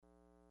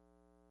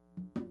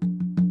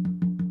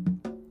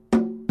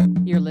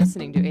You're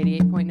listening to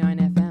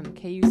 88.9 FM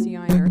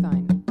KUCI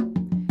Irvine.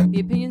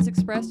 The opinions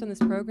expressed on this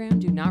program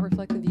do not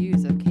reflect the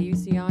views of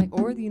KUCI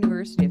or the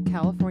University of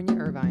California,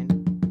 Irvine.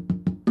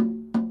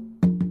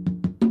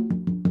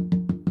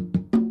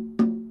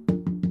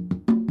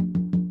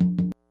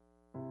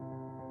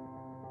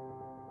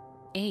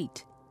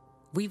 Eight.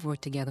 We've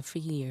worked together for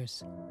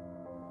years.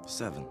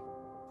 7.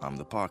 I'm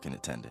the parking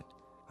attendant.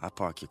 I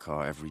park your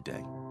car every day.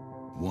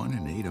 1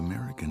 in 8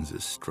 Americans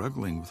is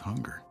struggling with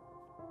hunger.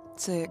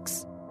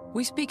 6.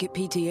 We speak at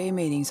PTA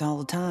meetings all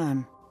the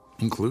time.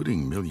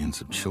 Including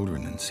millions of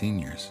children and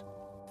seniors.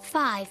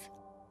 5.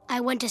 I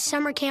went to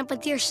summer camp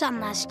with your son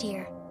last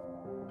year.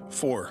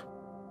 4.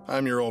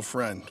 I'm your old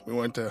friend. We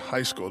went to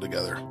high school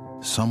together.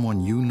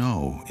 Someone you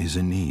know is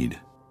in need.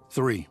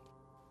 3.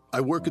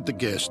 I work at the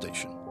gas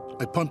station.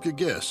 I pump your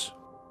gas.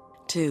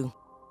 2.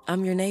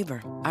 I'm your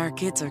neighbor. Our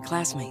kids are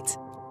classmates.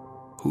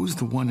 Who's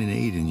the 1 in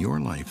 8 in your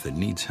life that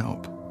needs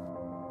help?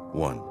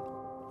 1.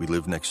 We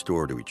live next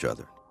door to each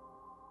other.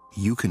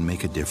 You can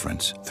make a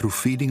difference through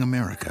Feeding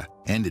America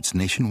and its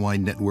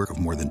nationwide network of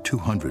more than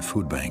 200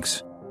 food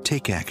banks.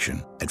 Take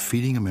action at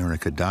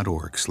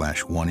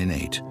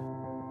feedingamerica.org/1in8.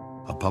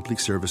 A public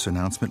service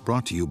announcement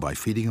brought to you by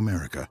Feeding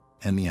America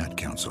and the Ad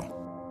Council.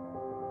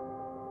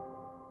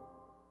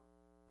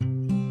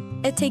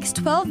 It takes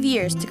 12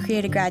 years to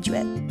create a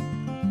graduate.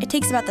 It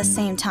takes about the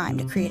same time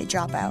to create a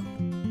dropout.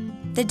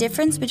 The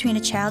difference between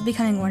a child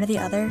becoming one or the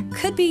other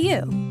could be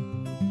you.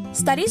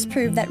 Studies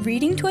prove that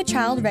reading to a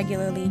child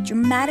regularly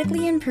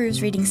dramatically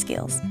improves reading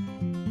skills,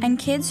 and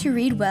kids who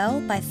read well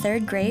by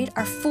 3rd grade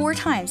are 4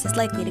 times as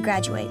likely to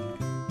graduate.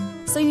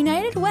 So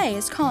United Way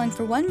is calling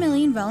for 1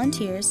 million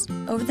volunteers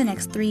over the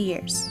next 3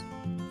 years.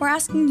 We're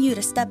asking you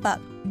to step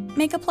up,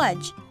 make a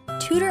pledge,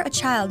 tutor a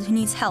child who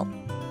needs help,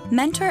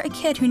 mentor a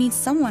kid who needs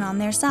someone on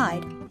their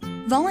side,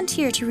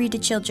 volunteer to read to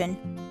children,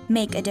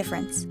 make a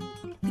difference.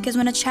 Because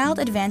when a child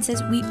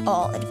advances, we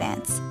all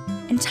advance.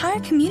 Entire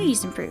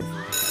communities improve.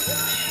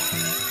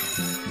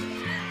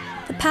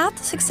 The path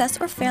to success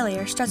or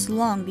failure starts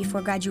long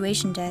before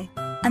graduation day,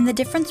 and the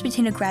difference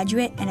between a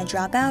graduate and a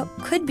dropout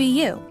could be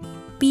you.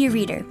 Be a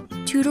reader,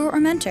 tutor or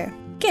mentor,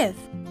 give,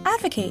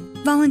 advocate,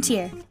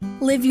 volunteer,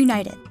 live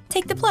united.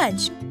 Take the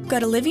pledge. Go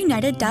to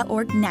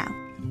liveunited.org now.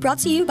 Brought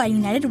to you by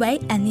United Way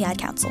and the Ad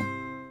Council.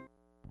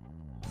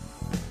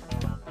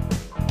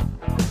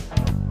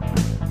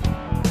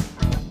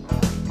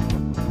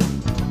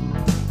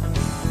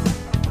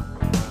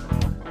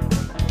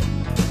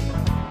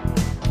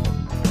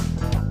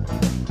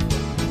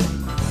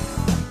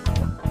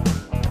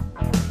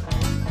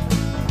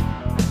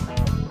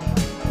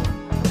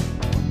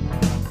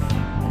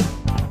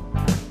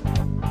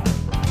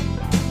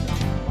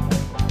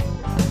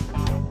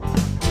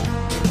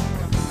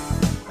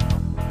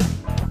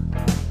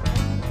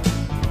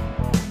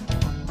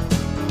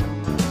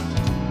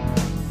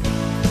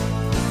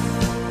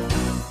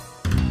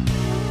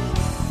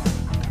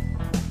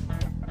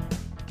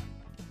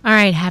 All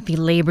right, happy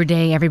Labor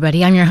Day,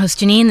 everybody. I'm your host,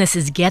 Janine. This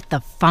is Get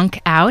the Funk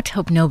Out.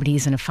 Hope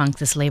nobody's in a funk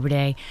this Labor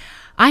Day.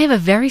 I have a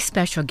very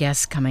special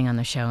guest coming on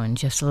the show in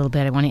just a little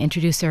bit. I want to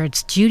introduce her.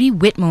 It's Judy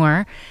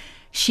Whitmore.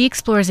 She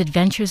explores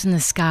adventures in the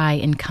sky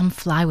in Come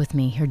Fly With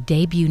Me, her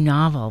debut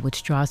novel,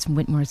 which draws from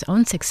Whitmore's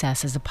own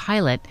success as a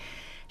pilot.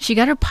 She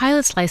got her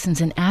pilot's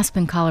license in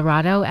Aspen,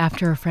 Colorado,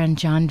 after her friend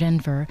John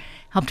Denver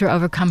helped her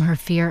overcome her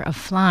fear of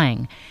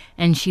flying,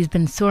 and she's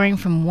been soaring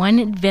from one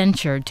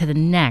adventure to the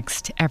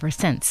next ever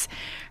since.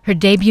 Her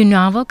debut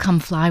novel, Come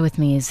Fly With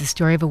Me, is the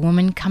story of a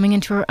woman coming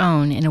into her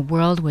own in a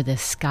world where the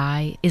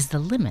sky is the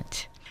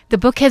limit. The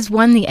book has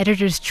won the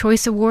Editor's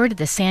Choice Award at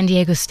the San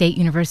Diego State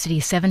University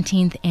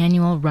 17th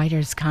Annual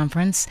Writers'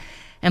 Conference,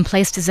 and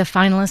placed as a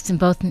finalist in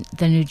both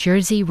the New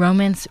Jersey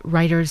Romance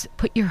Writers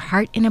Put Your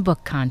Heart in a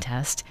Book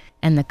contest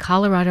and the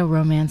Colorado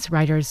Romance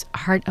Writers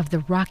Heart of the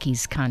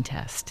Rockies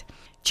contest.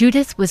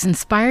 Judith was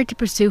inspired to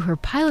pursue her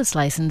pilot's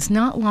license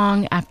not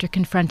long after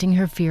confronting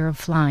her fear of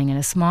flying in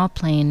a small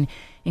plane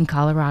in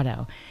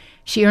Colorado.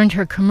 She earned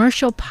her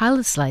commercial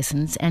pilot's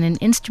license and an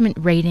instrument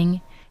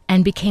rating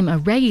and became a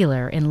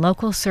regular in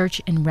local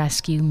search and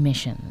rescue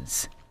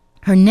missions.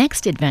 Her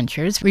next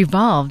adventures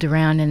revolved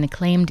around an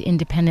acclaimed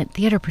independent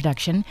theater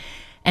production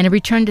and a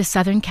return to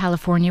Southern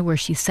California, where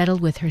she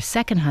settled with her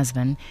second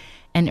husband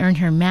and earned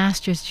her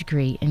master's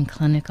degree in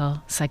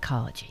clinical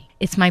psychology.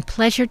 It's my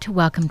pleasure to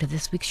welcome to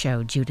this week's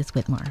show Judith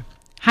Whitmore.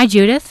 Hi,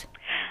 Judith.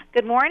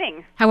 Good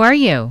morning. How are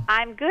you?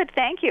 I'm good,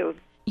 thank you.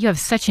 You have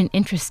such an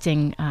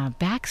interesting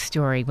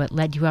backstory, what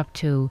led you up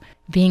to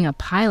being a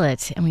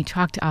pilot, and we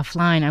talked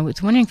offline. I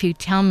was wondering if you'd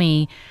tell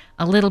me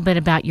a little bit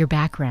about your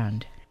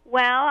background.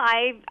 Well,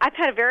 I've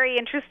had a very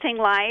interesting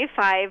life.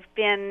 I've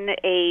been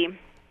a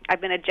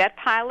jet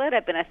pilot.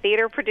 I've been a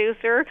theater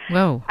producer.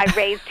 Whoa. I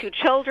raised 2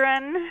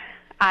 children.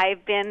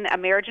 I've been a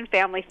marriage and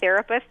family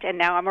therapist, and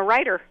now I'm a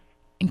writer.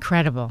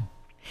 Incredible.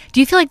 Do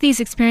you feel like these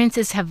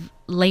experiences have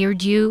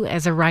layered you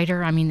as a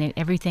writer? I mean, that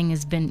everything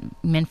has been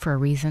meant for a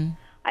reason?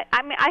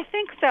 I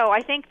think so.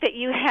 I think that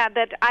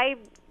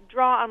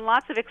draw on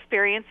lots of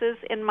experiences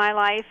in my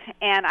life,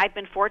 and I've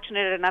been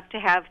fortunate enough to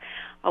have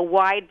a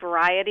wide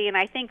variety, and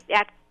I think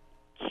that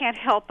can't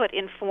help but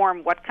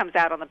inform what comes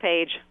out on the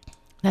page.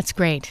 That's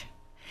great.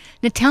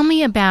 Now tell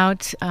me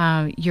about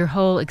your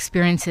whole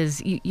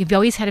experiences. You've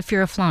always had a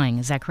fear of flying,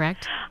 is that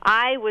correct?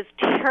 I was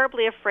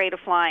terribly afraid of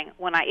flying.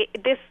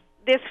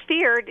 This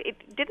fear,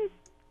 it didn't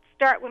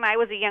start when I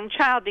was a young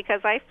child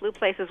because I flew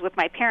places with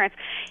my parents.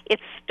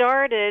 It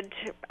started,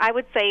 I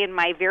would say, in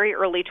my very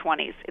early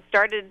 20s. It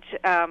started...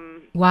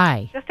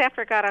 Why? Just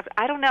after I got off.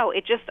 I don't know.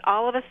 It just,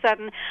 all of a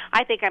sudden,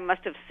 I think I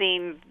must have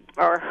seen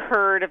or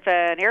heard of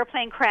an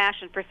airplane crash,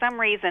 and for some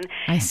reason,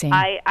 I see.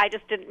 I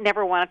just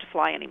never wanted to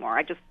fly anymore.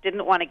 I just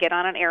didn't want to get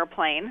on an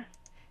airplane.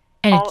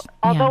 And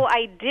although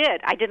I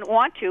did. I didn't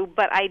want to,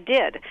 but I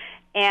did.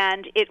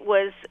 And it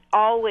was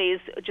always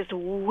just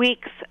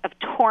weeks of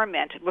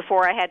torment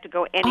before I had to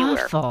go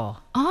anywhere.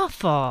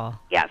 Awful.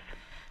 Yes.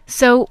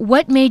 So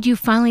what made you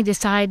finally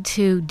decide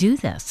to do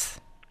this?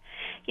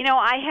 You know,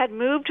 I had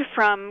moved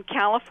from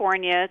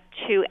California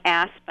to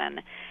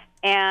Aspen,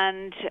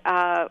 and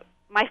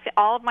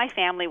all of my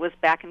family was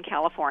back in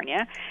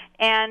California,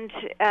 and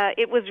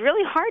it was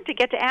really hard to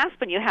get to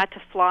Aspen. You had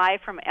to fly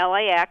from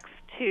LAX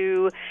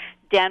to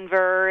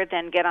Denver,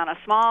 then get on a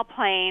small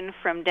plane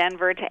from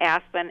Denver to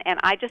Aspen, and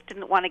I just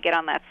didn't want to get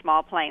on that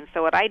small plane.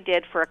 So what I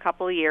did for a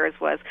couple of years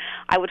was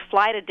I would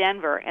fly to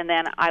Denver, and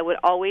then I would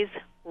always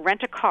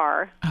rent a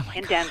car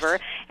in Denver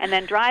and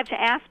then drive to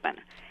Aspen.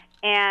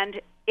 And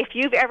if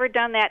you've ever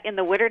done that in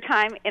the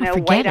wintertime in a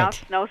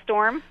whiteout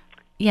snowstorm...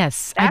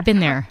 Yes, I've been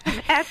there.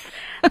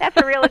 That's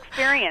a real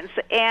experience.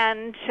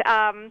 And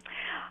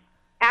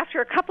after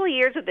a couple of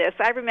years of this,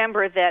 I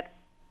remember that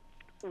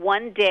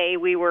one day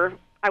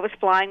I was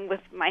flying with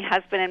my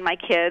husband and my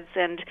kids,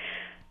 and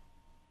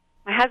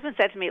my husband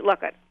said to me,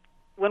 look,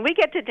 when we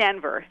get to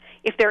Denver,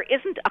 if there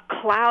isn't a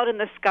cloud in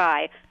the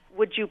sky,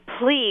 would you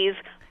please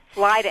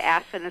fly to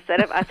Aspen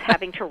instead of us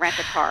having to rent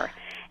a car?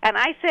 And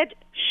I said,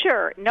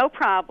 sure, no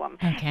problem.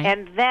 Okay.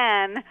 And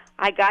then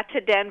I got to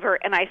Denver,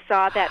 and I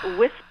saw that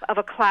wisp of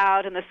a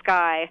cloud in the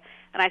sky,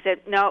 and I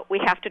said, no,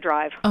 we have to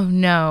drive. Oh,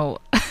 no.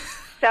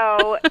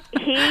 So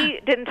he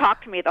didn't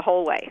talk to me the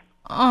whole way.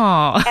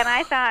 Oh. And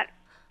I thought,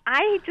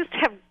 I just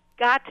have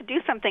got to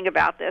do something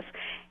about this.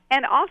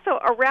 And also,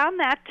 around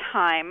that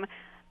time,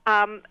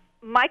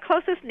 my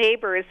closest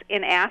neighbors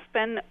in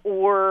Aspen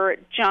were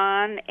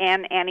John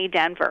and Annie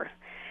Denver.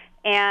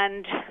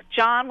 And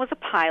John was a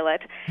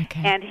pilot,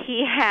 and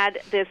he had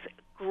this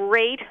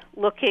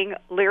great-looking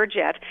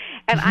Learjet,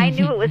 and I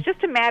knew it was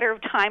just a matter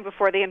of time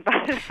before they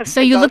invited us.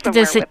 So you looked at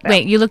this.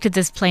 Wait, you looked at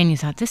this plane. You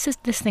thought this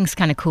thing's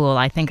kind of cool.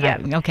 I think.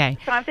 Yes. Okay.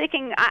 So I'm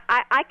thinking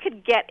I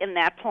could get in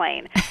that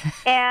plane,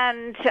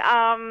 and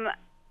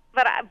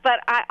but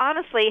I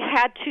honestly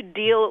had to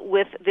deal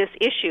with this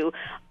issue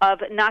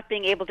of not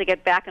being able to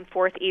get back and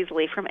forth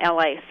easily from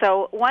LA.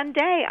 So one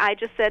day I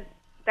just said,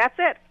 that's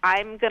it.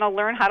 I'm going to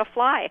learn how to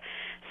fly.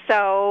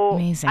 So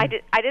amazing. I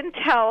didn't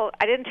tell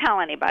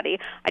anybody.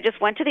 I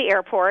just went to the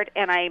airport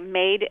and I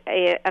made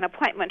an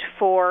appointment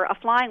for a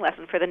flying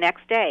lesson for the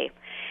next day.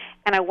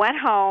 And I went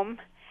home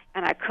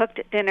and I cooked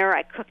dinner.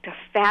 I cooked a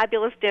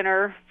fabulous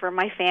dinner for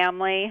my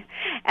family,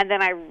 and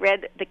then I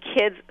read the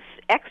kids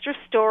extra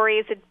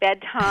stories at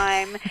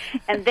bedtime.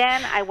 And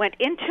then I went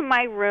into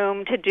my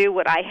room to do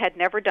what I had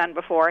never done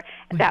before,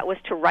 and that was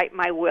to write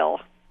my will.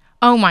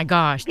 Oh, my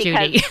gosh,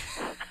 Judy.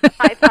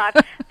 I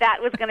thought that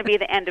was going to be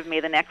the end of me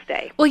the next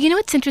day. Well, you know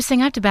what's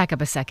interesting? I have to back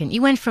up a second.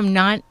 You went from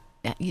not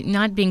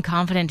being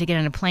confident to get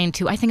on a plane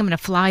to, I think I'm going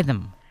to fly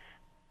them.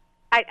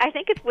 I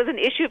think it was an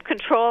issue of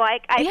control.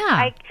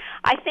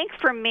 I think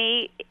for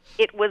me,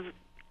 it was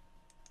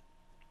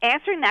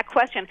answering that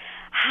question,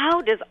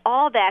 how does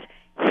all that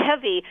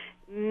heavy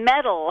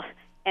metal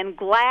and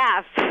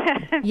glass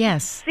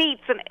yes.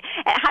 seats, and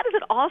how does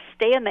it all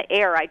stay in the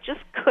air? I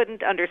just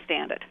couldn't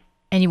understand it.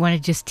 And you want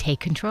to just take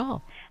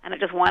control. And I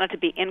just wanted to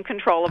be in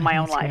control of my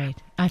own life. Great.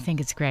 I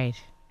think it's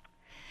great.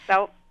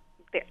 So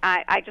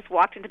I just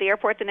walked into the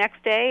airport the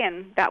next day,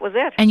 and that was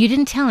it. And you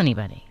didn't tell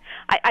anybody?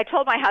 I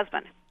told my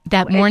husband.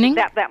 That morning?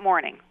 That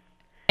morning.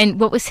 And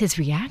what was his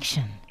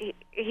reaction?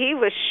 He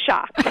was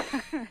shocked.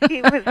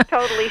 He was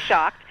totally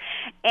shocked.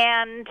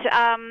 And,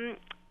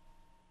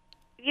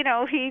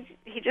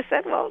 he just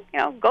said, well,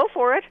 go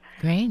for it.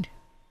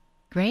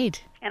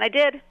 Great. And I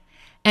did.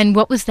 And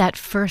what was that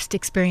first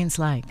experience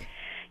like?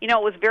 It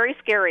was very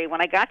scary.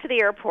 When I got to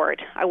the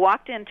airport, I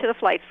walked into the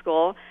flight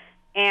school,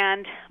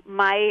 and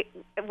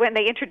when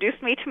they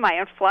introduced me to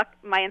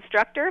my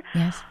instructor,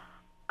 yes.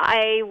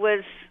 I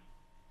was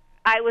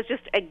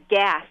just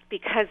aghast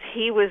because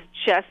he was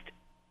just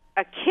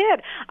a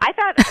kid. I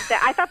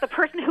thought the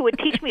person who would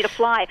teach me to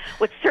fly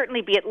would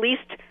certainly be at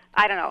least,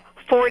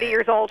 40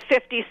 years old,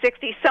 50,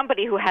 60,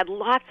 somebody who had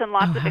lots and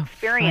lots of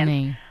experience.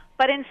 Funny.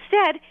 But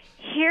instead,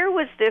 here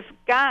was this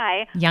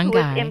guy who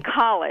was in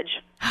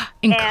college.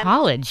 In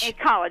college? In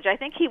college. I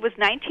think he was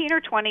 19 or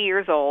 20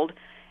 years old,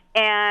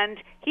 and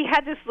he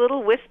had this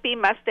little wispy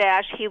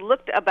mustache. He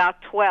looked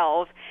about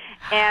 12,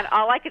 and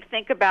all I could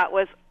think about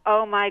was,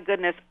 oh my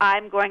goodness,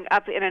 I'm going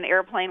up in an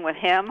airplane with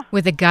him.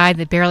 With a guy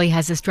that barely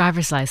has his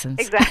driver's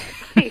license.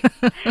 Exactly.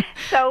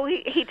 So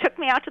he took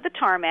me out to the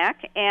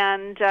tarmac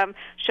and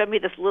showed me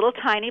this little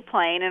tiny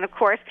plane. And, of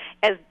course,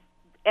 as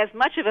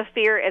much of a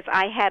fear as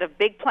I had of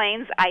big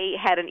planes, I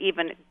had an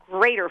even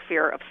greater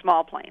fear of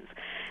small planes.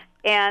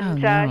 And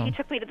he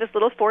took me to this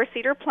little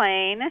 4-seater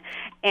plane,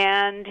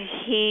 and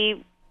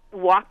he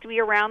walked me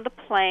around the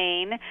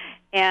plane,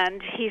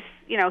 and he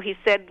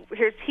said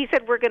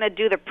we're going to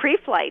do the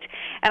pre-flight,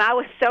 and I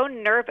was so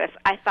nervous.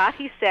 I thought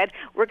he said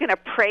we're going to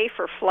pray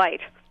for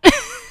flight.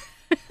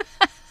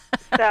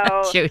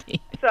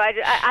 Judy. So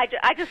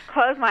I just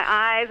closed my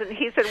eyes, and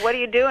he said, "What are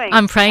you doing?"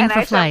 I'm praying and for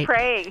I flight. said, "I'm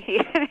praying."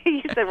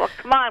 He said, "Well,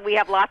 come on, we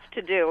have lots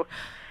to do."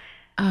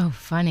 Oh,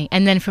 funny.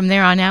 And then from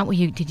there on out,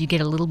 did you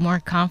get a little more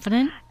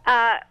confident?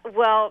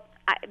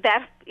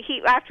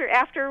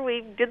 After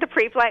we did the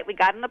pre-flight, we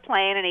got in the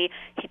plane, and he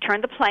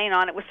turned the plane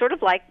on. It was sort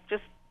of like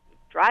just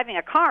driving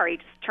a car. He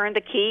just turned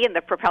the key, and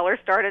the propeller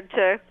started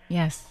to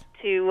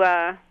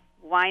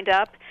wind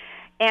up.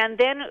 And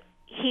then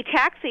he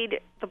taxied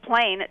the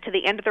plane to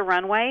the end of the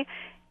runway,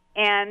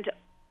 and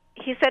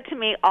he said to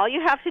me, all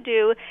you have to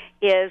do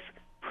is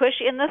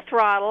push in the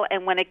throttle,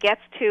 and when it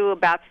gets to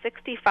about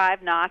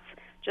 65 knots,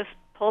 just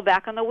pull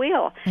back on the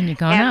wheel. And you're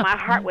going up. My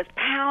heart was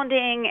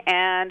pounding,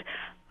 and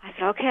I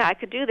said, okay, I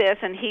could do this.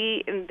 And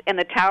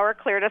the tower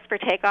cleared us for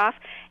takeoff.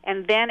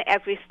 And then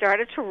as we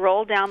started to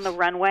roll down the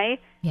runway,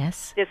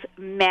 yes, this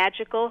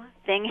magical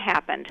thing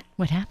happened.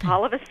 What happened?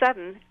 All of a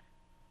sudden,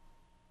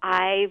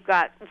 I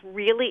got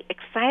really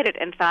excited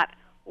and thought,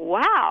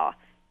 wow,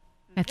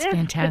 that's this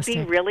fantastic.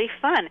 could be really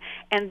fun.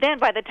 And then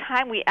by the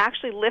time we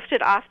actually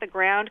lifted off the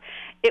ground,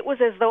 it was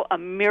as though a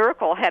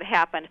miracle had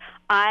happened.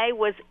 I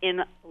was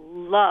in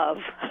love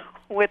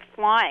with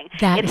flying.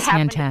 It is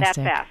happened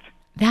fantastic. that fast.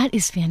 That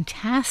is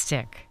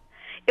fantastic.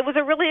 It was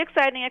a really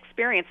exciting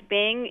experience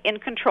being in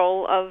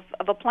control of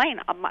a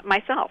plane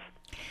myself.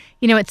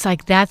 It's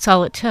like that's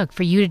all it took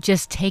for you to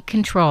just take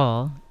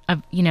control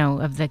of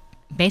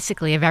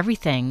basically of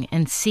everything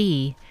and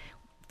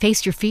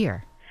face your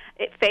fear.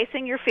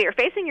 Facing your fear.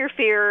 Facing your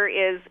fear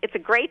it's a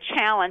great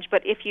challenge,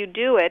 but if you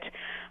do it,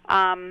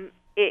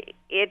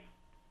 it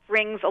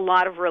brings a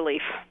lot of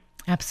relief.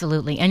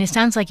 Absolutely. And it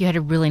sounds like you had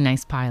a really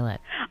nice pilot.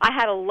 I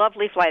had a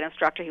lovely flight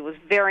instructor. He was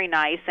very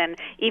nice, and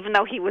even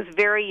though he was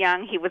very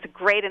young, he was a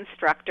great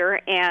instructor,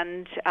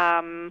 and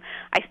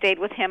I stayed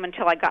with him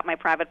until I got my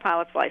private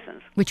pilot's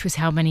license. Which was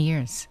how many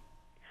years?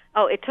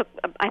 Oh, it took,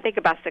 I think,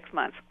 about 6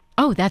 months.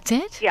 Oh, that's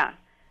it? Yeah.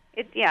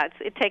 It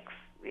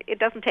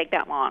doesn't take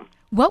that long.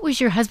 What was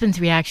your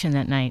husband's reaction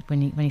that night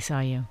when he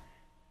saw you?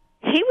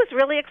 He was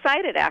really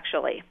excited,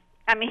 actually.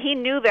 I mean, he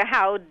knew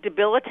how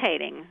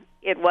debilitating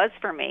it was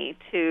for me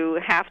to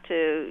have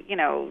to,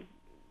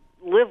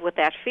 live with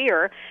that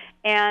fear,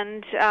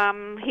 and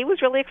he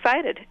was really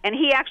excited. And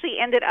he actually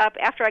ended up,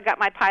 after I got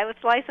my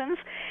pilot's license,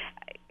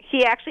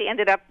 he actually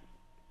ended up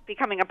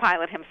becoming a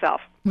pilot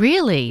himself.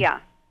 Really? Yeah.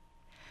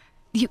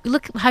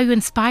 Look how you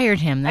inspired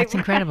him. That's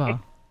incredible.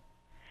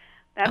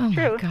 That's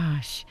true. Oh, my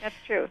gosh. That's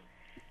true.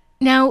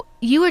 Now,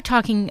 you were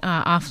talking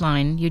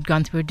offline. You'd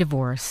gone through a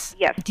divorce.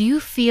 Yes. Do you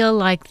feel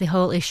like the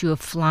whole issue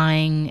of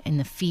flying and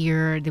the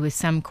fear, there was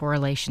some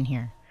correlation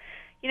here?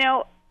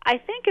 I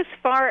think as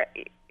far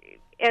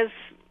as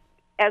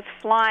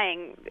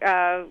flying,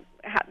 the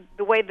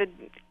way that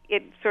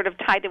it sort of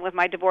tied in with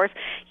my divorce,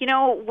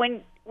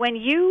 when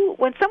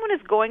someone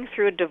is going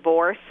through a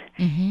divorce,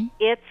 mm-hmm.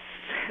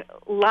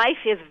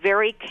 Life is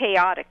very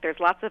chaotic. There's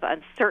lots of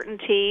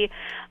uncertainty.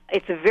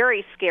 It's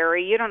very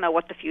scary. You don't know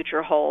what the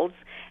future holds.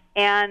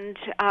 And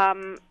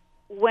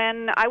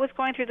when I was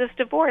going through this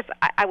divorce,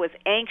 I was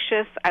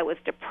anxious. I was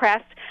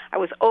depressed. I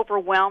was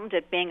overwhelmed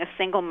at being a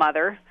single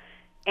mother.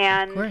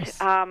 And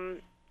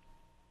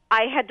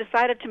I had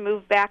decided to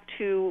move back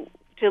to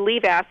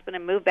leave Aspen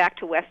and move back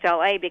to West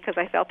LA because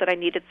I felt that I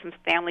needed some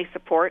family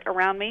support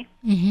around me.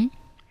 Mm-hmm.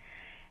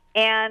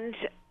 And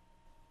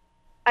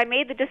I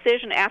made the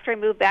decision after I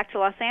moved back to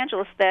Los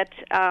Angeles that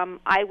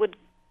I would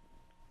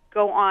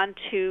go on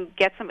to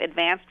get some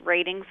advanced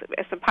ratings,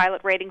 some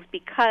pilot ratings,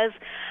 because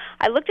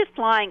I looked at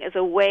flying as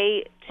a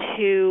way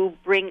to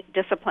bring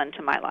discipline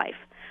to my life.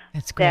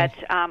 That's great. That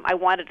I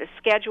wanted a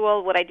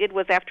schedule. What I did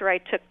was after I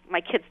took my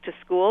kids to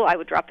school, I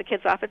would drop the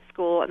kids off at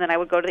school, and then I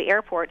would go to the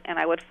airport, and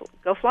I would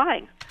go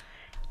flying.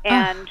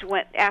 And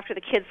after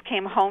the kids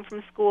came home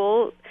from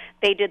school,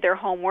 they did their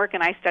homework,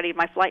 and I studied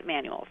my flight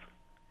manuals.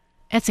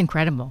 That's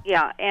incredible.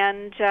 Yeah,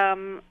 and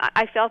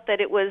I felt that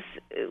it was,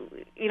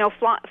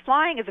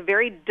 flying is a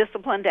very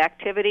disciplined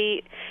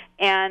activity,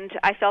 and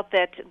I felt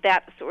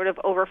that sort of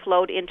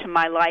overflowed into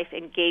my life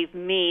and gave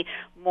me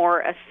more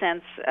a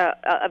sense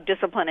of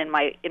discipline in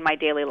my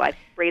daily life,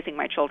 raising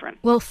my children.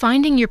 Well,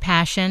 finding your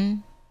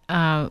passion,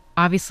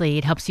 obviously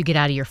it helps you get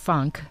out of your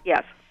funk.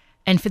 Yes.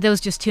 And for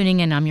those just tuning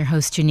in, I'm your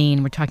host,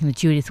 Janine. We're talking with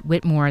Judith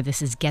Whitmore.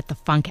 This is Get the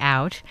Funk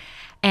Out.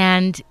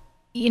 And,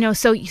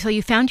 so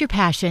you found your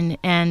passion,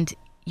 and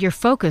your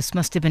focus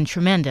must have been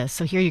tremendous.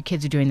 So here your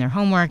kids are doing their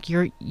homework.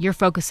 You're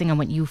focusing on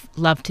what you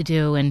love to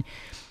do, and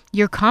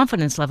Your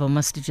confidence level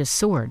must have just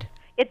soared.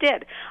 It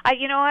did.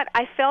 You know what?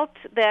 I felt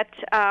that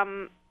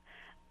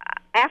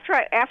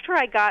after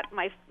I got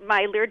my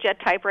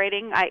Learjet type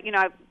rating,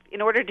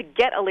 in order to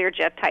get a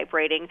Learjet type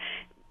rating,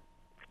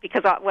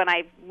 because when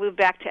I moved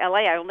back to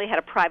LA, I only had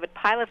a private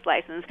pilot's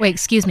license. Wait,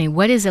 excuse me.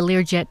 What is a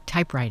Learjet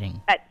type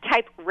rating?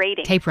 Type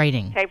rating. Type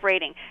rating. Type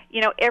rating.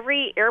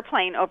 Every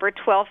airplane over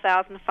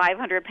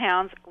 12,500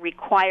 pounds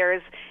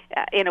requires,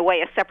 in a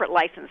way, a separate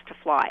license to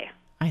fly.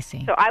 I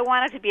see. So I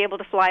wanted to be able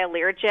to fly a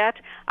Learjet.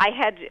 I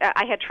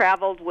had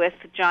traveled with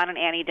John and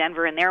Annie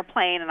Denver in their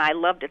plane, and I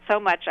loved it so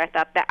much. I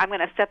thought that I'm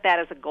going to set that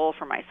as a goal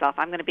for myself.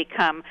 I'm going to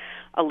become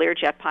a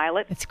Learjet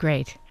pilot. That's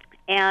great.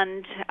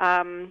 And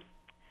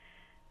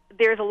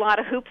there's a lot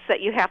of hoops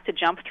that you have to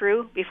jump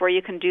through before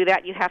you can do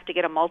that. You have to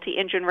get a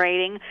multi-engine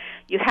rating.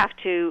 You have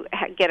to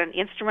get an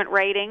instrument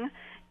rating,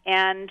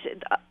 and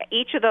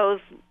each of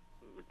those,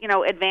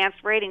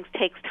 advanced ratings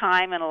takes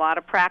time and a lot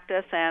of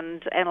practice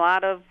and a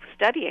lot of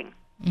studying.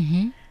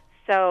 Mm-hmm.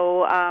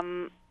 So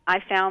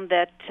I found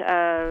that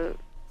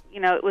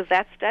it was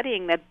that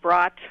studying that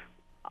brought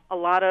a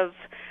lot of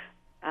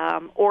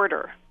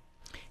order.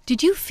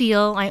 Did you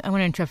feel, I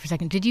want to interrupt for a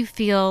second, did you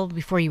feel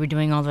before you were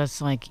doing all this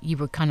like you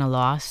were kind of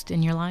lost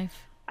in your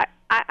life?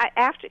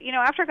 After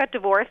I got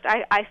divorced,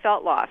 I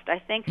felt lost. I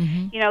think,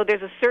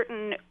 there's a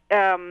certain,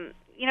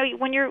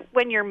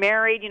 when you're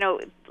married,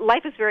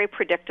 life is very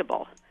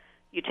predictable.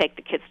 You take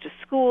the kids to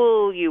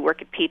school, you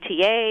work at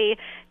PTA,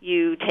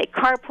 you take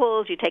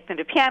carpools, you take them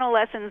to piano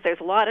lessons,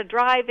 there's a lot of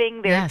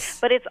driving, yes.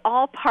 But it's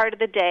all part of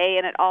the day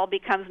and it all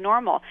becomes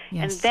normal.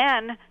 Yes. And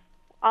then,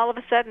 all of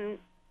a sudden,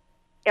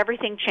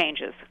 everything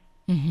changes.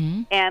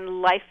 Mm-hmm.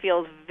 And life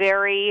feels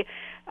very...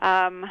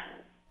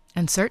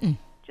 uncertain.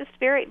 Just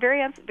very,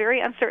 very,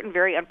 very uncertain,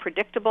 very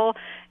unpredictable,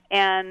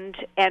 and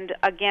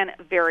again,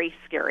 very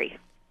scary.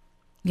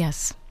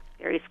 Yes.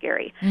 Very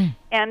scary. Mm.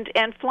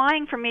 And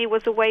flying for me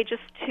was a way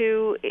just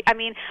to,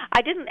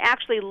 I didn't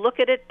actually look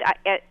at it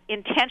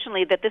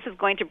intentionally that this is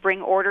going to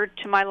bring order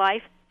to my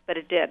life, but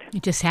it did.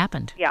 It just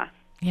happened. Yeah.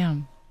 Yeah.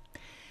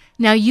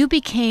 Now, you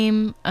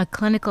became a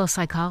clinical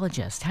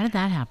psychologist. How did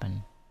that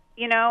happen?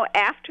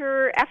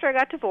 After I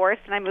got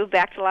divorced and I moved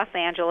back to Los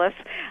Angeles,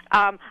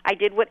 I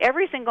did what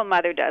every single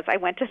mother does. I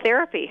went to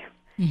therapy.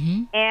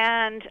 Mm-hmm.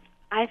 And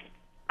I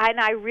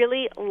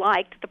really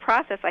liked the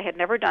process. I had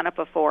never done it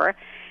before.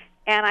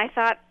 And I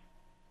thought,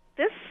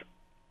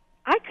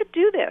 I could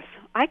do this.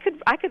 I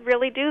could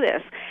really do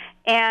this.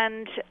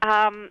 And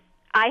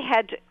I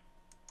had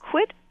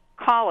quit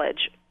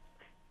college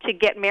to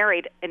get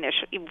married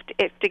initially.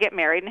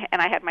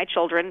 And I had my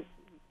children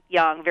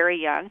young, very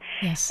young.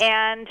 Yes.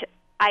 And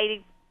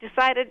I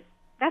decided,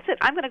 that's it.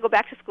 I'm going to go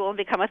back to school and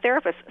become a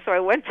therapist. So I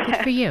went. Good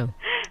for you.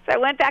 So I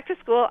went back to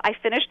school. I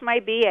finished my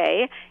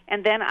BA,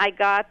 and then I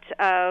got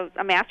a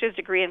master's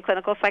degree in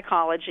clinical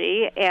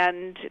psychology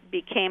and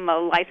became a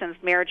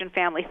licensed marriage and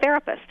family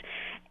therapist.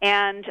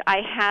 And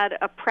I had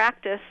a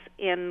practice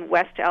in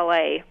West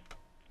LA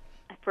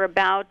for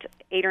about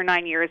 8 or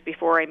 9 years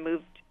before I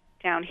moved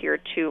down here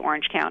to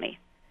Orange County.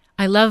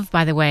 I love,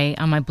 by the way,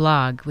 on my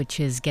blog, which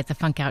is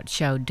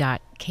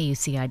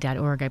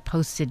getthefunkoutshow.kuci.org, I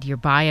posted your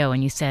bio,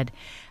 and you said,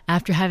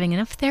 after having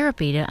enough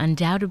therapy to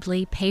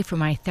undoubtedly pay for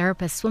my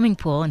therapist's swimming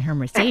pool and her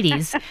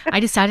Mercedes, I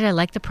decided I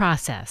liked the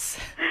process.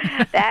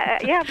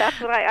 That's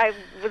what I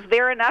was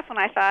there enough, and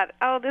I thought,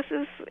 this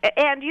is,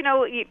 and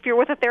if you're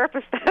with a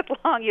therapist that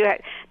long, you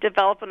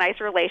develop a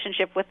nice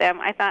relationship with them.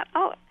 I thought,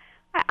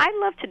 I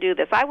love to do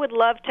this. I would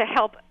love to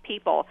help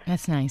people.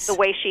 That's nice. The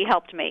way she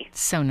helped me.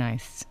 So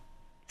nice.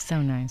 So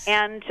nice.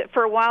 And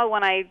for a while,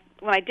 when I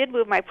did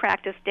move my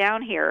practice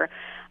down here,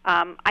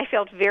 I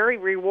felt very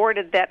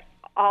rewarded that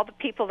all the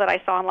people that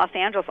I saw in Los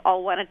Angeles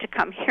all wanted to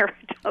come here.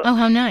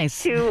 How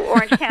nice. To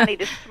Orange County,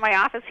 to my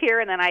office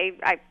here, and then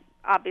I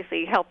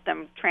obviously helped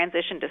them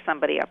transition to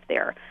somebody up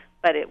there.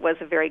 But it was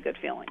a very good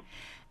feeling.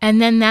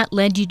 And then that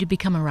led you to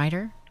become a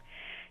writer?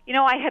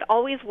 I had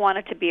always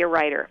wanted to be a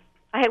writer.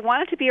 I had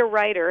wanted to be a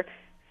writer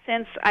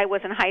since I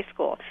was in high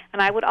school,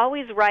 and I would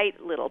always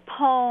write little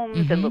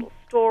poems and little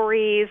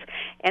stories.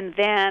 And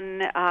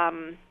then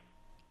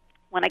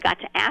when I got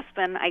to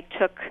Aspen, I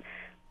took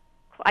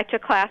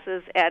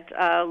classes at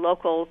a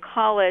local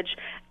college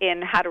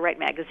in how to write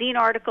magazine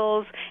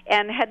articles,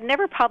 and had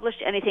never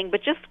published anything,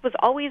 but just was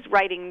always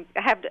writing.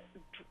 I have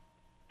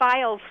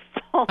files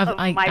full of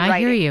my writing. I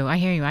hear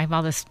you. I have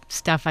all this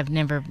stuff I've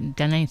never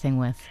done anything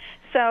with.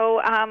 So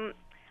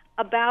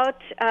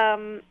about...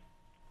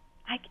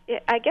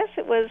 I guess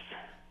it was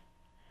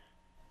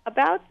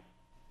about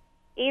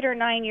 8 or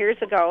 9 years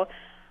ago,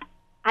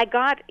 I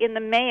got in the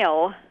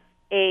mail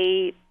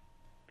a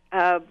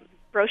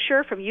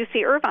brochure from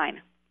UC Irvine.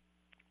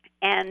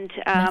 And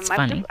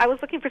I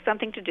was looking for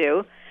something to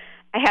do.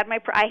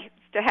 I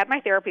still had my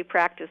therapy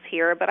practice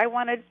here, but I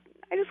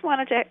just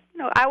wanted to,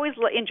 I always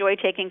enjoy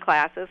taking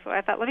classes, so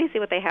I thought, let me see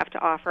what they have to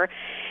offer.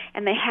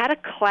 And they had a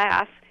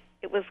class.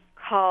 It was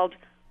called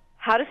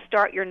How to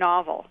Start Your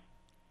Novel.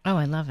 Oh,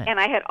 I love it. And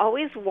I had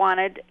always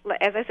wanted,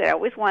 as I said,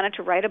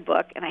 to write a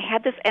book, and I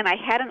had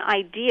an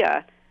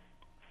idea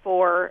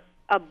for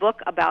a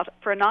book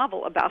for a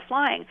novel about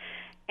flying.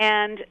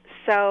 And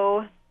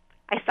so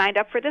I signed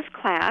up for this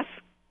class,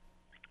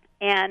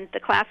 and the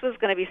class was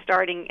going to be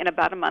starting in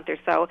about a month or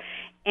so.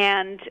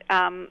 And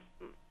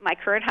my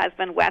current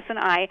husband, Wes, and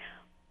I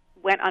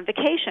went on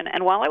vacation.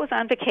 And while I was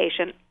on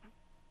vacation,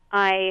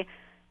 I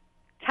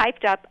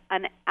typed up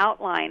an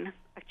outline,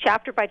 a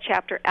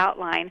chapter-by-chapter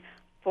outline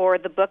for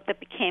the book that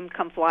became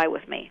Come Fly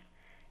With Me.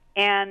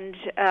 And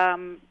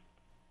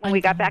when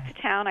we got back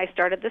to town, I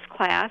started this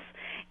class.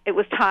 It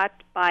was taught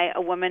by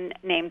a woman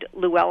named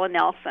Luella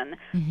Nelson,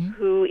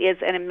 who is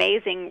an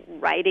amazing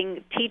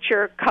writing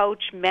teacher,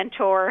 coach,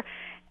 mentor.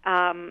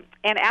 And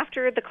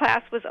after the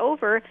class was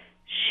over,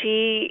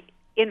 she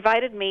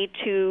invited me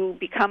to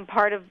become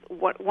part of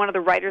one of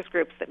the writers'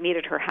 groups that meet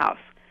at her house.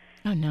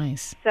 Oh,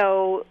 nice.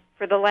 So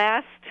for the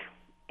last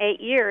 8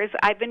 years,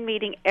 I've been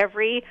meeting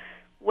every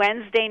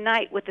Wednesday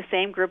night with the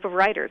same group of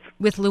writers.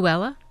 With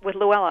Luella? With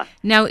Luella.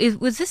 Now,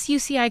 was this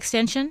UCI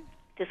Extension?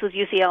 This was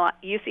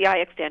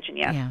UCI Extension,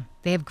 yes. Yeah,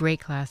 they have great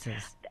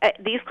classes.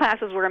 These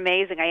classes were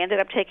amazing. I ended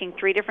up taking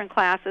 3 different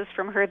classes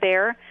from her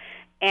there,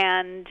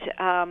 and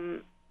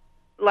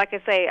like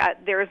I say,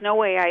 there is no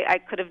way I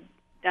could have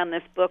done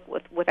this book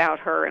without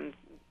her and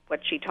what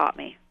she taught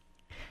me.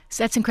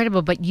 So that's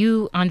incredible, but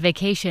you, on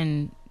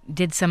vacation,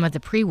 did some of the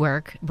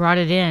pre-work, brought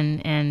it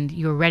in, and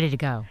you were ready to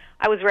go.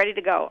 I was ready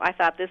to go. I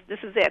thought this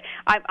is it.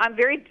 I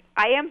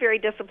am very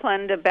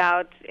disciplined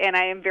about, and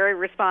I am very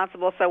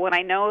responsible. So when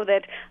I know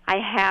that I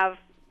have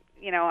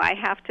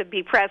to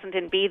be present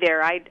and be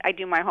there, I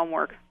do my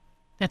homework.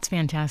 That's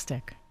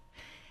fantastic.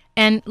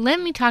 And let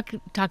me talk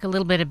a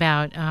little bit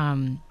about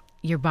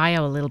your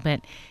bio a little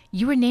bit.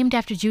 You were named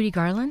after Judy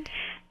Garland?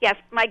 Yes,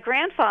 my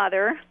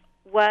grandfather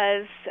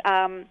was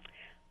a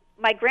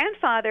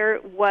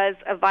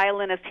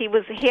violinist.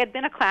 He had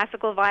been a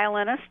classical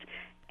violinist.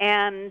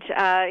 And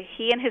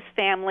he and his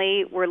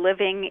family were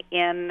living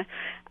in,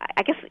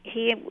 I guess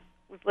he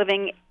was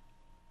living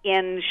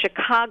in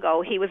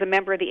Chicago. He was a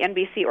member of the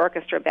NBC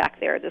Orchestra back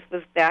there. This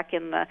was back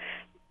in the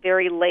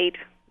very late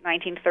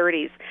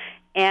 1930s.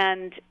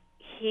 And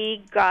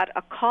he got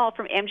a call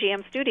from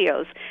MGM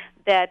Studios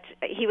that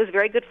he was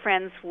very good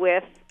friends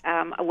with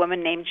a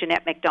woman named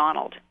Jeanette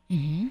MacDonald,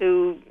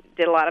 who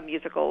did a lot of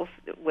musicals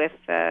with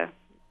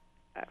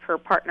her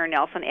partner,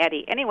 Nelson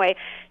Eddy. Anyway,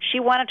 she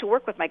wanted to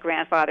work with my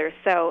grandfather,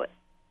 so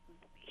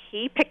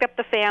he picked up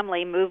the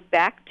family, moved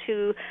back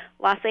to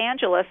Los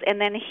Angeles, and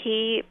then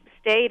he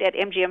stayed at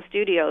MGM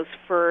Studios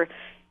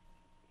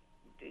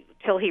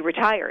till he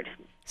retired.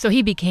 So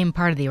he became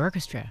part of the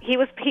orchestra. He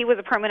was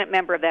a permanent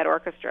member of that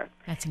orchestra.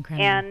 That's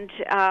incredible.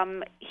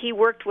 And he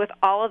worked with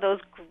all of those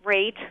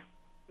great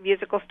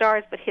musical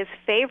stars, but his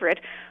favorite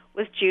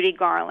was Judy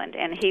Garland,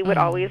 and he would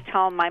always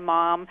tell my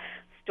mom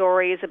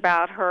stories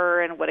about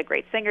her and what a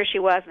great singer she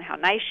was and how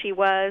nice she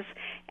was.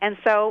 And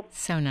so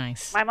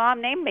nice. My mom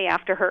named me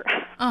after her.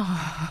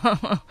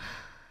 Oh.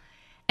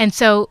 And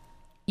so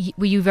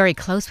were you very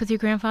close with your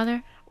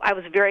grandfather? I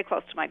was very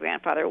close to my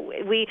grandfather.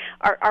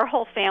 Our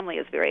whole family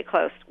is very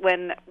close.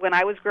 When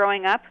I was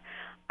growing up,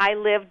 I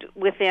lived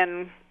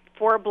within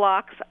 4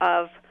 blocks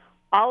of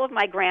all of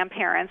my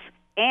grandparents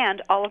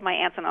and all of my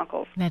aunts and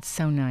uncles. That's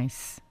so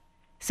nice.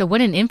 So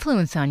what an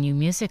influence on you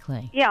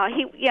musically. Yeah,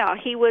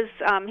 he was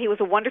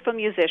a wonderful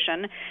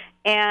musician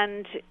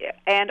and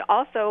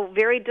also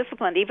very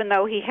disciplined, even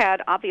though he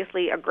had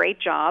obviously a great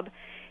job.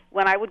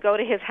 When I would go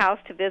to his house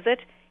to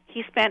visit,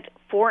 he spent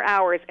 4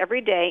 hours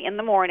every day in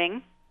the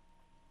morning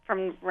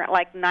from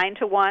like 9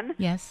 to 1.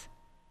 Yes.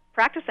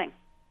 Practicing.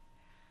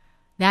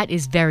 That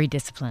is very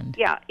disciplined.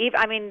 Yeah,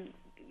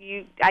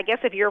 I guess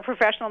if you're a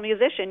professional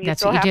musician, That's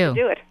still what you have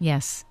to do it.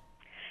 Yes.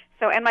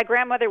 So, and my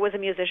grandmother was a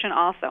musician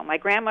also. My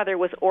grandmother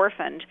was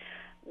orphaned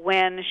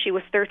when she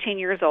was 13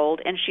 years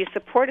old, and she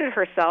supported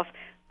herself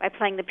by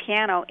playing the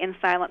piano in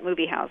silent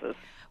movie houses.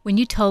 When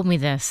you told me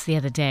this the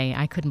other day,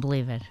 I couldn't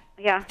believe it.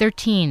 Yeah.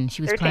 13,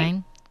 she was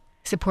playing,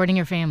 supporting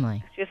her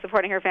family. She was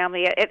supporting her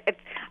family.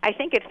 I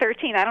think at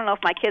 13, I don't know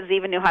if my kids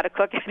even knew how to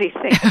cook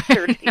anything at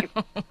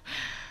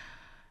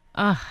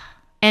 13.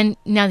 And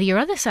now your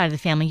other side of the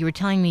family, you were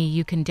telling me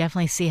you can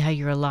definitely see how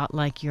you're a lot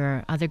like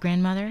your other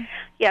grandmother?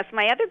 Yes,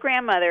 my other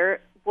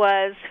grandmother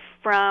was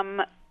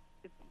from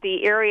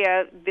the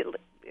area,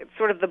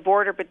 sort of the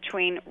border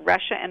between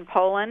Russia and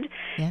Poland.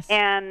 Yes.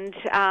 And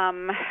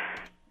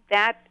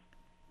that,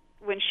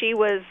 when she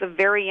was a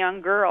very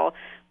young girl,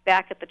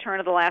 back at the turn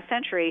of the last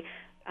century,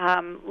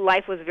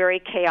 life was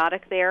very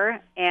chaotic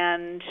there,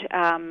 and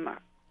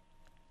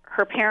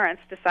her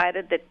parents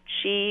decided that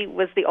she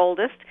was the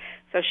oldest,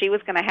 so she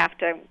was going to have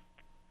to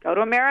go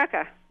to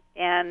America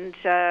and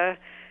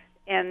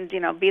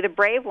be the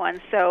brave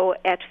one. So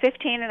at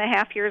 15 and a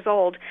half years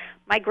old,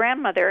 my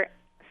grandmother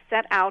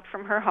set out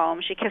from her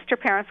home. She kissed her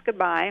parents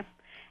goodbye,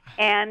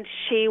 and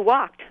she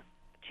walked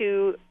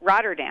to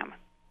Rotterdam.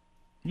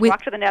 She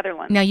walked to the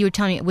Netherlands. Now, you were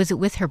telling me, was it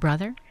with her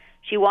brother?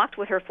 She walked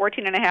with her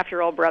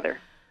 14-and-a-half-year-old brother.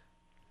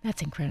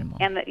 That's incredible.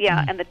 And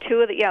the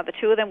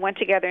two of them went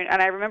together.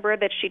 And I remember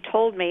that she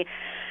told me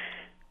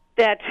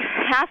that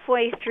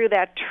halfway through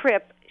that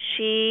trip,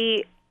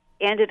 she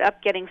ended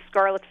up getting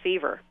scarlet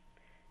fever.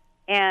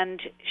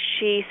 And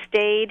she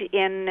stayed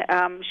in,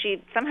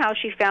 she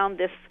found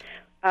this,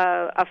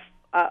 a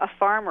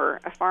farmer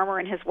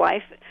and his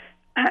wife,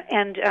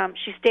 and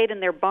she stayed in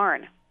their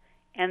barn.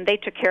 And they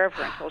took care of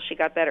her until she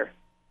got better.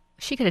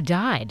 She could have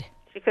died.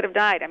 She could have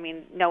died. I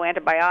mean, no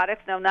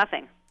antibiotics, no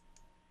nothing.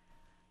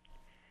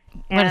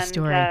 What a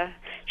story.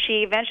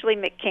 She eventually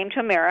came to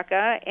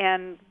America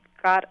and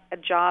got a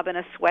job in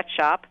a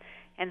sweatshop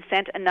and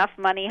sent enough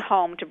money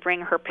home to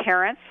bring her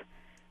parents,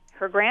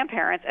 her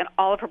grandparents, and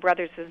all of her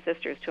brothers and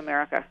sisters to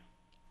America.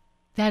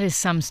 That is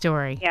some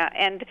story. Yeah,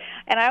 and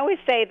I always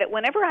say that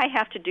whenever I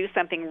have to do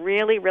something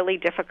really, really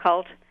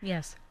difficult,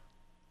 yes,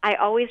 I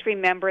always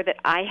remember that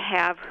I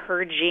have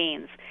her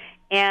genes.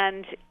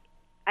 And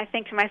I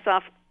think to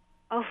myself,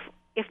 oh,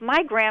 if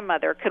my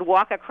grandmother could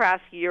walk across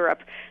Europe,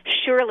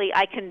 surely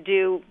I can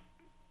do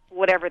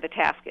whatever the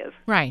task is.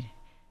 Right.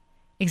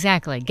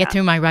 Exactly. Get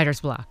through my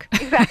writer's block.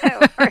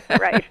 Exactly.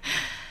 Right.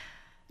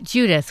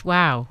 Judith,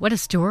 wow, what a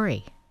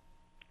story.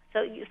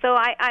 So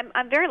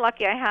I'm very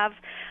lucky. I have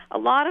a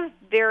lot of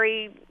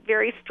very,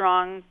 very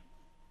strong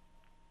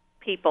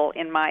people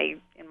in my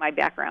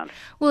background.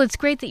 Well, it's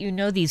great that you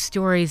know these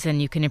stories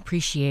and you can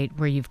appreciate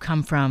where you've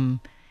come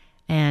from.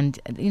 And,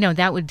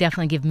 that would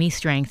definitely give me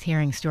strength,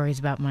 hearing stories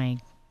about my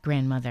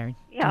grandmother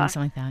doing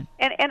something like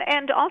that.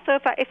 And also,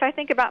 if I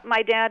think about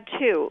my dad,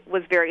 too,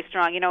 was very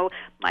strong.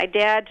 My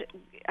dad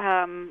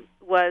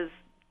was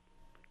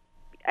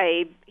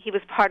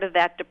part of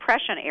that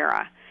Depression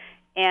era,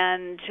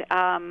 and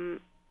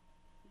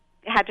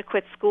had to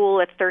quit school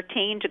at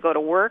 13 to go to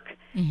work.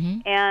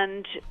 Mm-hmm.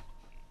 And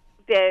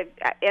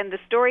the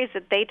stories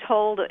that they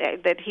told,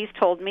 that he's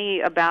told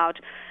me about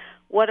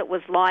what it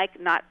was like,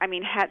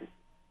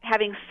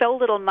 having so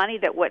little money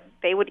that what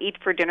they would eat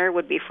for dinner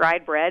would be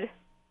fried bread,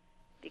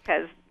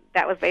 because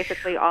that was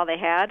basically all they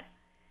had,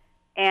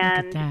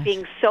 and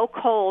being so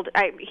cold.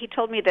 He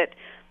told me that,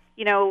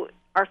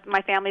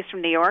 my family's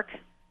from New York,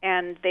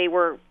 and they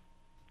were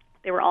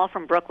all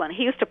from Brooklyn.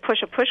 He used to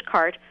push a push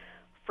cart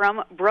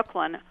from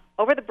Brooklyn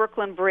over the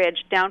Brooklyn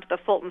Bridge down to the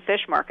Fulton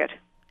Fish Market.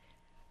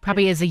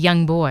 Probably as a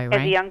young boy, right?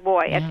 As a young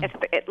boy, yeah.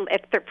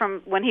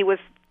 From when he was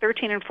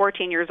 13 and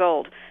 14 years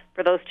old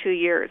for those 2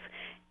 years.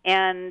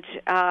 And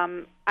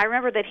I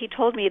remember that he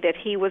told me that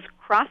he was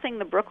crossing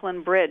the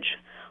Brooklyn Bridge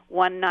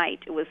one night.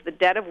 It was the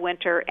dead of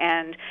winter,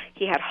 and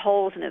he had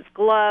holes in his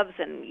gloves,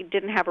 and he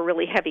didn't have a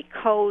really heavy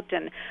coat,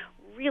 and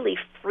really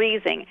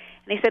freezing.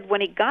 And he said when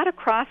he got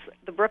across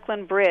the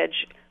Brooklyn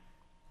Bridge,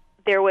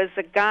 there was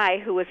a guy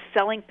who was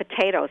selling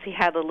potatoes. He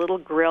had a little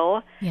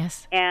grill.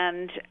 Yes.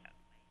 And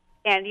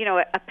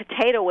a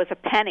potato was a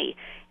penny.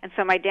 And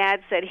so my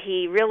dad said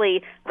he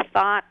really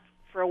thought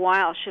for a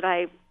while, should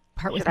I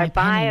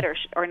buy it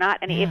or not?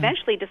 And he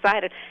eventually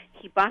decided.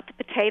 He bought the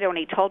potato, and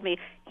he told me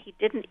he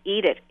didn't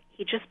eat it.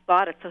 He just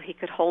bought it so he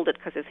could hold it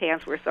because his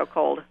hands were so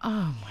cold.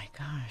 Oh, my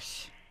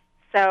gosh.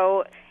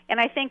 So,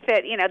 and I think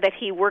that, that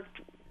he worked,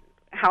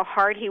 how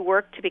hard he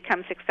worked to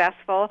become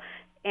successful.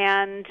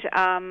 And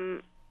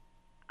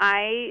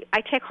I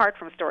take heart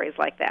from stories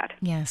like that.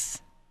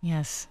 Yes,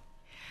 yes.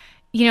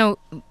 A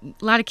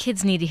lot of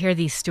kids need to hear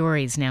these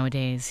stories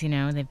nowadays.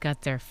 They've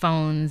got their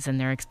phones and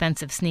their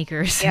expensive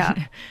sneakers.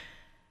 Yeah.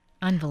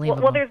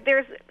 Unbelievable. Well,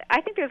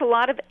 I think there's a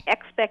lot of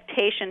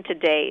expectation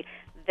today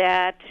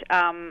that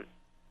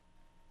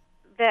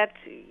that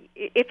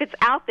if it's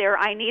out there,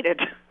 I need it.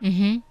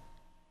 Mm-hmm.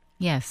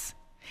 Yes.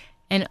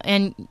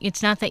 And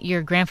it's not that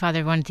your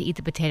grandfather wanted to eat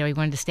the potato; he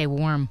wanted to stay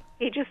warm.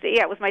 It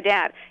was my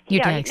dad.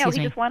 Your dad,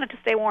 he just wanted to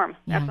stay warm.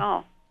 Yeah. That's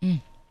all.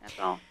 That's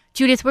all.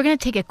 Judith, we're going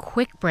to take a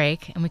quick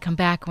break, and we come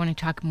back. I want to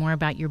talk more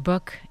about your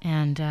book,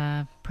 and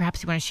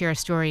perhaps you want to share a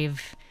story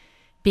of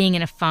being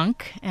in a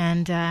funk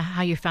and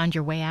how you found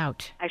your way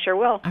out. I sure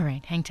will. All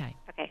right, hang tight.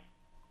 Okay.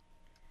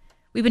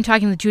 We've been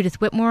talking with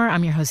Judith Whitmore.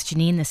 I'm your host,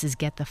 Janine. This is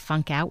Get the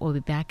Funk Out. We'll be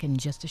back in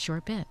just a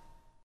short bit.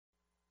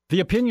 The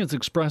opinions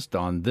expressed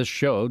on this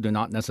show do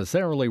not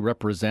necessarily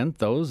represent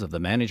those of the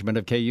management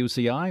of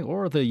KUCI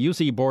or the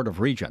UC Board of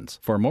Regents.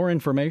 For more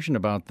information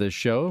about this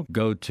show,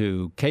 go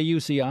to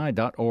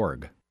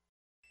kuci.org.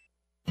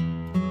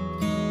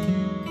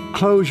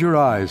 Close your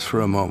eyes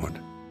for a moment.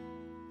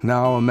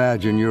 Now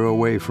imagine you're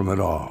away from it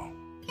all.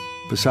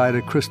 Beside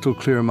a crystal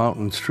clear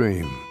mountain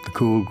stream, the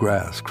cool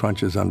grass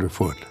crunches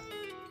underfoot.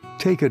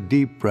 Take a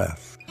deep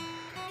breath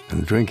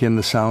and drink in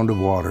the sound of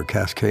water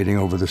cascading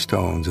over the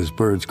stones as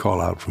birds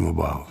call out from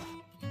above.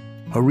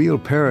 A real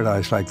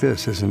paradise like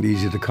this isn't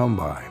easy to come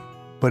by,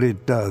 but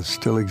it does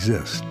still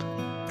exist.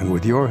 And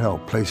with your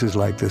help, places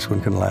like this one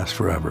can last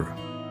forever.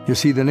 You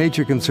see, the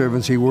Nature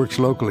Conservancy works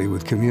locally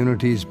with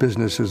communities,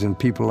 businesses, and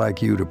people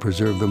like you to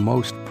preserve the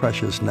most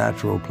precious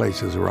natural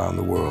places around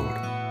the world.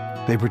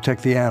 They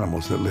protect the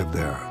animals that live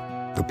there,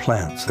 the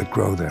plants that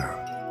grow there,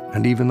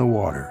 and even the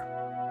water.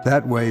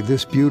 That way,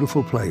 this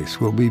beautiful place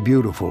will be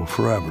beautiful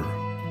forever.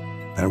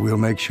 And we'll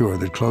make sure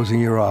that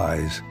closing your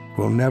eyes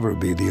will never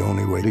be the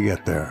only way to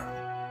get there.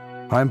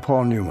 I'm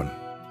Paul Newman.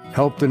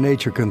 Help the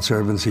Nature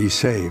Conservancy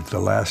save the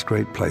last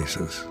great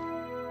places.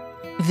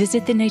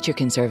 Visit the Nature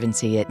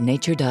Conservancy at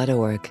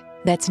nature.org.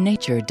 That's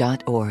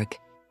nature.org.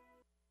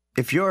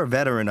 If you're a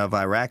veteran of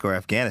Iraq or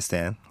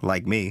Afghanistan,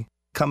 like me,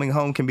 coming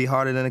home can be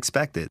harder than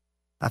expected.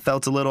 I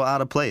felt a little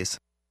out of place,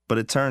 but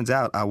it turns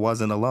out I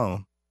wasn't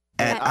alone.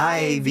 At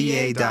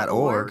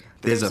IAVA.org,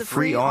 there's a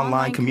free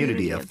online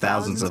community of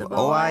thousands of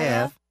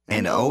OIF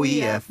and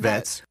OEF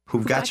vets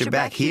who've got your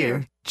back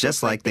here,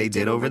 just like they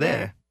did over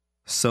there.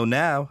 So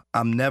now,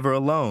 I'm never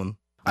alone.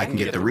 I can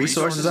get the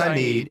resources I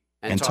need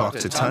and talk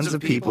to tons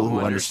of people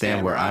who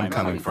understand where I'm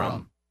coming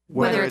from.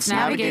 Whether it's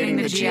navigating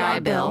the GI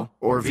Bill,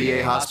 or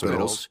VA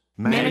hospitals,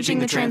 managing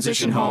the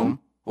transition home,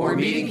 or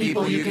meeting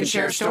people you can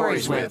share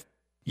stories with,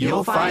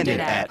 you'll find it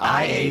at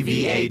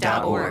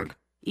IAVA.org.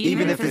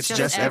 Even if it's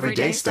just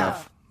everyday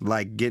stuff,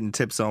 like getting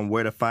tips on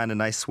where to find a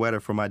nice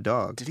sweater for my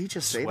dog. Did he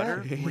just say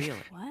that? Really?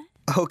 What?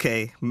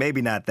 Okay,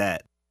 maybe not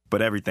that,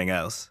 but everything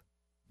else.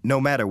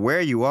 No matter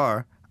where you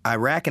are,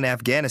 Iraq and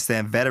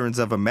Afghanistan Veterans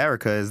of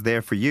America is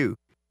there for you.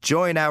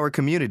 Join our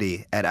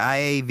community at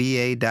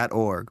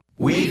IAVA.org.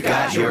 We've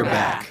got your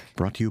back.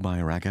 Brought to you by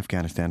Iraq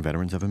Afghanistan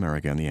Veterans of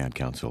America and the Ad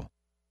Council.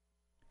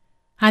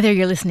 Hi there,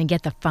 you're listening to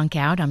Get the Funk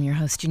Out. I'm your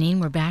host,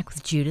 Janine. We're back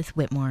with Judith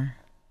Whitmore.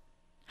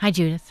 Hi,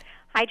 Judith.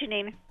 Hi,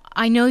 Janine.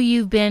 I know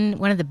you've been,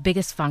 one of the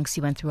biggest funks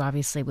you went through,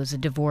 obviously, was a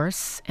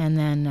divorce, and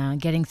then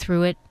getting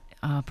through it,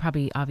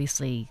 probably,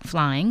 obviously,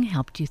 flying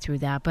helped you through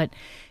that. But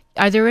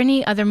are there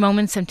any other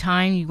moments in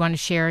time you want to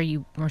share?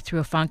 You were through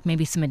a funk,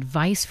 maybe some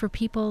advice for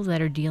people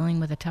that are dealing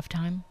with a tough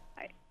time?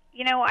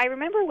 I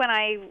remember when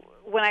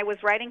I was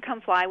writing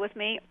Come Fly With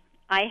Me,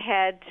 I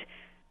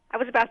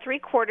was about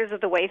 3/4 of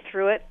the way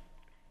through it,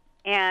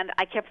 and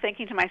I kept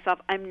thinking to myself,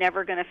 I'm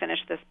never going to finish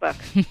this book.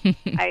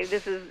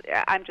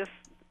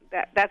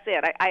 That's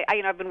it.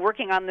 I've been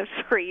working on this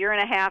for a year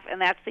and a half, and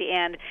that's the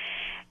end.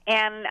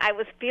 And I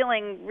was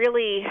feeling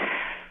really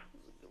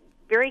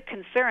very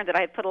concerned that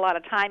I had put a lot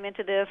of time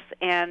into this,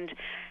 and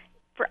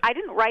I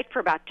didn't write for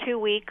about 2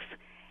 weeks,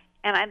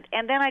 and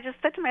then I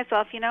just said to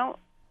myself,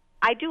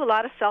 I do a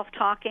lot of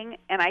self-talking,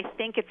 and I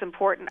think it's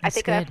important. I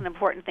think that's an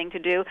important thing to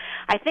do.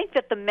 I think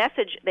that the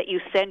message that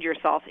you send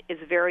yourself is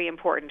very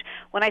important.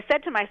 When I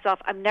said to myself,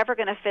 I'm never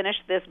going to finish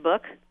this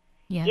book,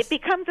 yes, it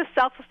becomes a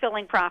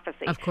self-fulfilling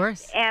prophecy. Of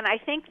course. And I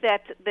think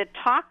that the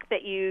talk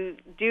that you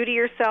do to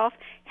yourself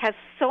has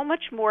so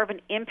much more of an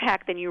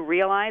impact than you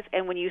realize.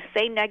 And when you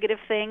say negative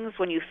things,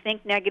 when you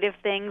think negative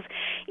things,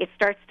 it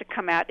starts to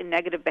come out in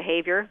negative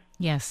behavior.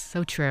 Yes,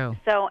 so true.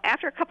 So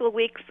after a couple of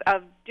weeks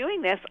of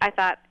doing this, I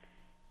thought,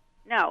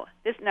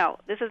 this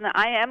isn't.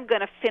 I am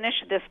going to finish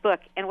this book.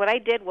 And what I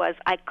did was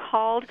I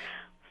called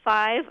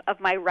 5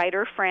 of my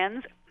writer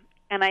friends,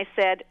 and I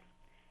said,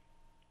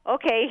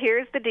 okay,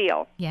 here's the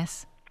deal.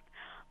 Yes.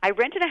 I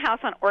rented a house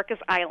on Orcas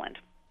Island.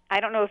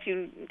 I don't know if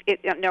you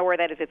know where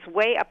that is. It's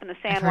way up in the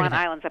San Juan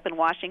Islands, up in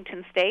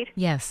Washington State.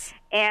 Yes.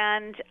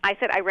 And I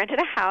said, I rented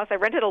a house. I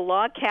rented a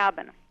log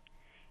cabin.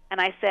 And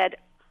I said,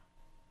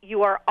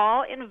 you are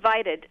all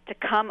invited to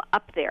come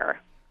up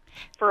there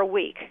for a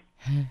week.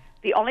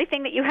 The only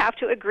thing that you have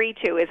to agree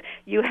to is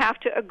you have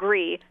to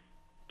agree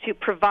to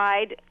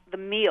provide the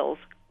meals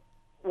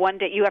one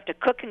day. You have to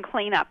cook and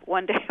clean up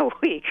one day a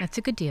week. That's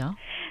a good deal.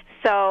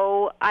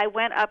 So I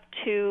went up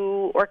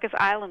to Orcas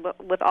Island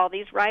with all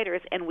these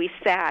writers, and we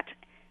sat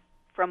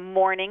from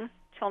morning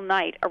till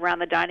night around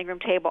the dining room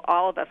table,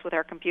 all of us with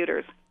our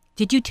computers.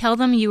 Did you tell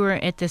them you were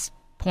at this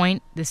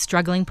point, this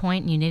struggling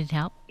point, and you needed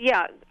help?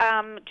 Yeah.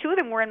 2 of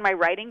them were in my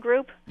writing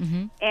group,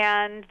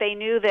 and they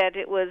knew that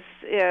it was,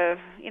 that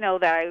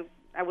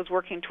I was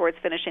working towards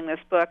finishing this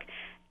book.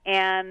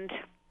 And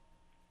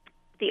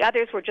the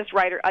others were just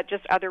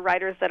other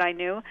writers that I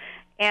knew.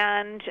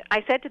 And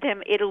I said to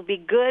them, it'll be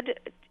good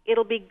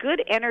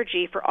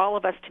energy for all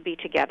of us to be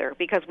together,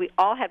 because we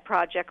all had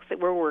projects that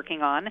we're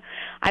working on.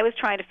 I was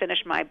trying to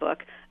finish my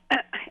book,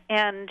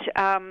 and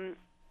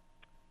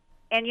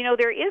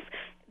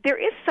there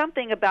is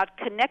something about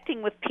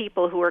connecting with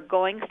people who are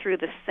going through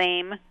the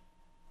same.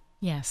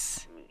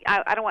 Yes.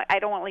 I don't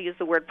want to use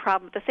the word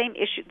problem. The same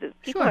issue.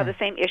 People have the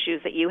same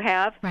issues that you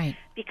have. Right.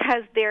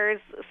 Because there's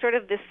sort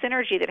of this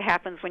synergy that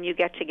happens when you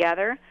get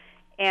together,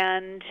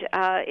 and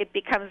it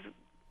becomes,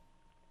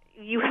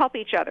 you help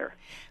each other.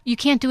 You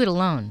can't do it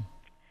alone.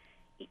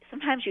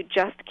 Sometimes you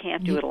just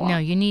can't do it alone. No,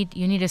 you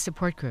need a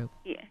support group.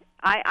 Yeah.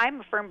 I'm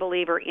a firm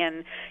believer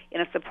in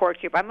a support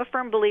group. I'm a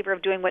firm believer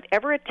of doing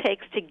whatever it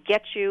takes to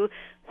get you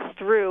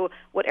through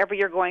whatever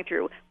you're going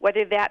through,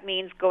 whether that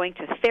means going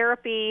to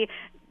therapy,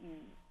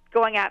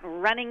 going out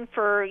and running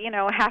for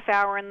a half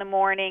hour in the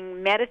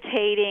morning,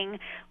 meditating,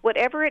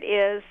 whatever it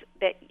is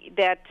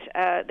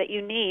that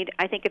you need.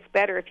 I think it's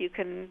better if you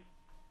can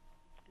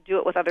do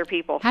it with other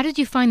people. How did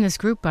you find this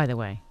group, by the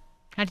way?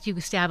 How did you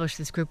establish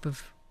this group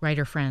of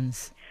writer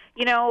friends?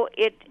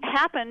 It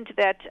happened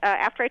that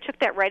after I took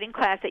that writing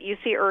class at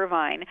UC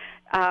Irvine,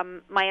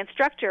 my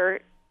instructor,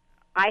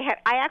 I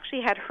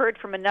actually had heard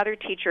from another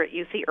teacher at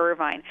UC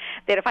Irvine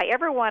that if I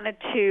ever wanted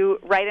to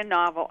write a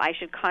novel, I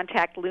should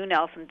contact Lou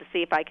Nelson to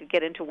see if I could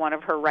get into one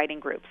of her writing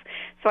groups.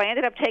 So I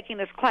ended up taking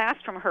this class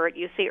from her at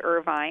UC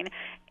Irvine,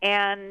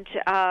 and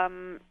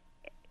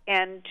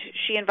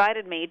she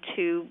invited me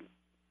to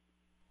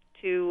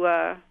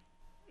to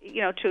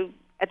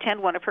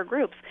attend one of her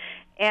groups.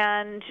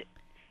 And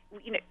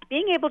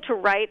being able to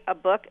writing a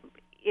book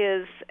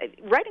is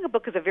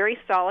a very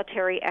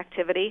solitary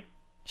activity.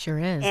 Sure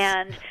is.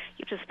 And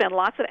you have to spend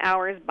lots of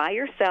hours by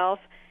yourself.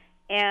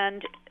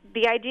 And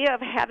the idea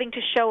of having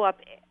to show up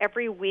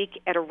every week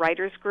at a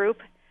writer's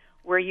group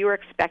where you are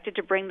expected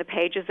to bring the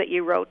pages that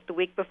you wrote the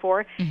week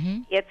before,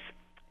 it's,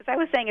 as I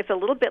was saying, it's a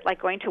little bit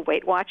like going to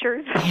Weight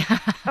Watchers.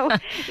 So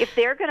if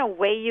they're going to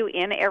weigh you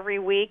in every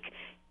week,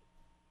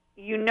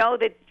 you know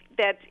that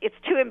it's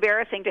too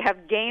embarrassing to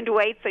have gained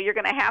weight, so you're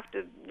going to have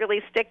to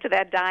really stick to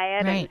that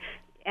diet. Right.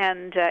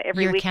 And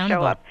every You're week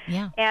accountable. show up.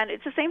 Yeah. And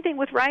it's the same thing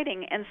with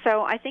writing. And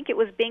so I think it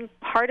was being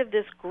part of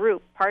this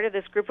group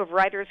of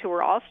writers who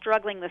were all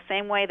struggling the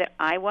same way that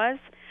I was,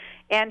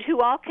 and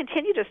who all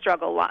continue to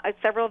struggle.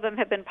 Several of them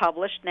have been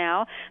published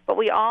now, but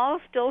we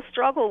all still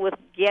struggle with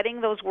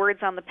getting those words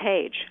on the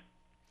page.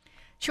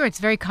 Sure, it's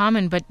very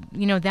common, but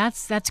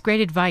that's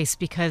great advice,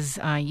 because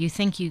you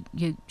think you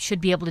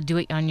should be able to do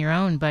it on your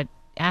own, but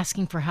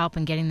asking for help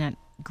and getting that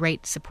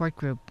great support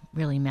group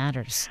really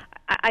matters.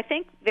 I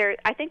think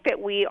that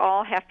we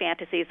all have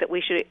fantasies that we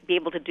should be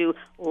able to do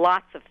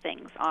lots of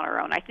things on our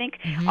own. I think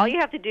all you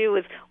have to do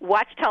is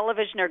watch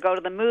television or go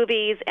to the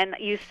movies, and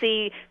you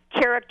see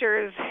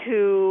characters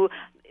who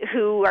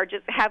are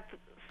just have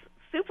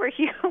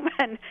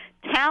superhuman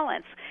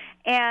talents,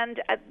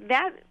 and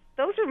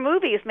those are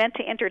movies meant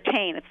to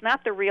entertain. It's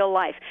not the real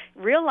life.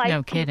 Real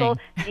life people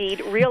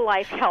need real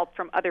life help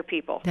from other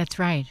people. That's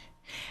right.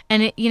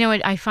 And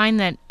I find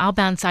that I'll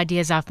bounce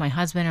ideas off my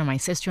husband or my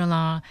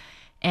sister-in-law.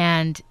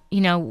 And,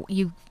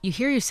 you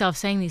hear yourself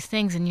saying these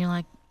things and you're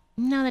like,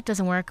 no, that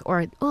doesn't work.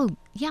 Or, oh,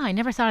 yeah, I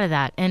never thought of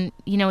that. And,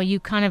 you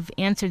kind of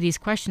answer these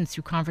questions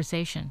through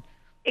conversation.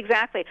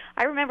 Exactly.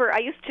 I remember I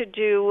used to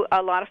do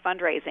a lot of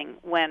fundraising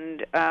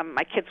when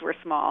my kids were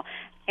small.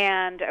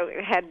 And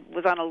I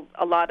was on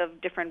a lot of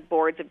different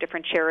boards of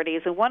different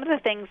charities. And one of the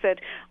things that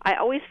I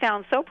always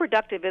found so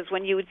productive is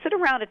when you would sit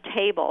around a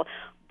table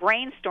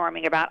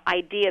brainstorming about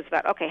ideas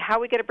about, okay, how are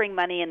we going to bring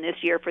money in this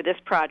year for this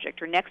project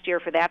or next year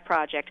for that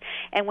project?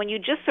 And when you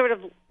just sort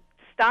of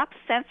stop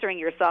censoring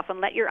yourself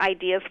and let your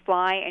ideas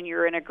fly, and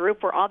you're in a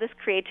group where all this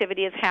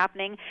creativity is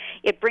happening,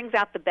 it brings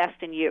out the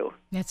best in you.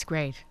 That's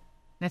great.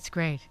 That's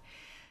great.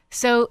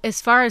 So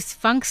as far as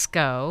funks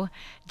go,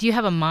 do you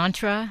have a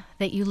mantra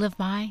that you live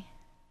by?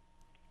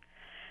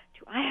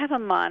 Do I have a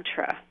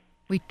mantra?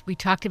 We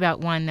talked about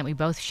one that we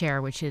both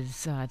share, which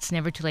is it's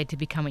never too late to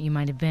become what you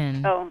might have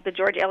been. Oh, the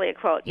George Eliot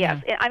quote,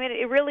 yes. Yeah. I mean,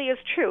 it really is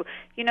true,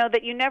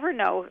 that you never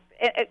know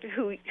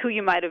who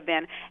you might have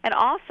been. And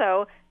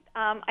also,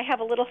 I have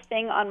a little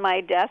thing on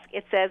my desk.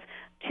 It says,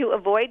 to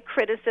avoid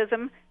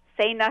criticism,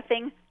 say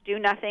nothing, do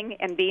nothing,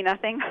 and be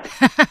nothing.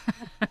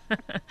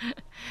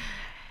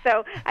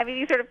 So, I mean,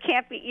 you sort of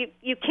can't be,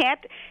 you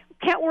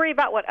can't worry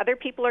about what other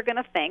people are going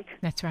to think.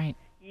 That's right.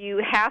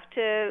 You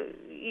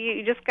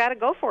just got to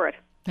go for it.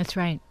 That's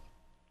right.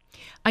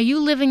 Are you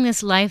living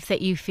this life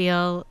that you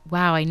feel,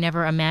 wow, I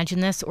never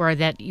imagined this, or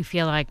that you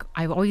feel like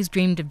I've always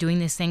dreamed of doing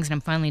these things and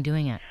I'm finally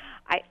doing it?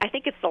 I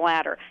think it's the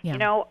latter.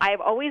 Yeah.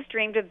 I've always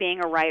dreamed of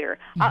being a writer.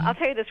 I'll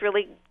tell you this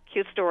really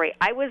cute story.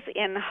 I was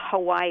in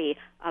Hawaii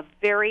a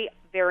very,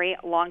 very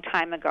long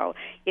time ago.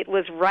 It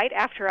was right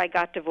after I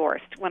got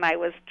divorced, when I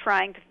was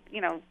trying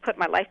to, put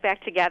my life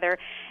back together,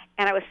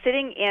 and I was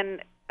sitting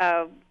in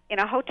a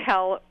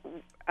hotel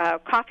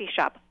coffee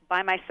shop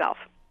by myself.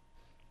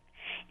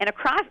 And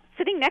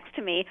sitting next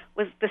to me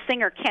was the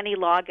singer Kenny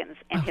Loggins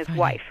and his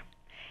wife.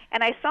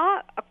 And I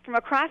saw from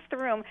across the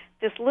room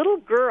this little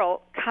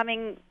girl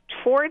coming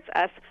towards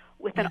us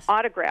with an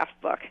autograph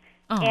book.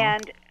 Oh.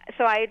 And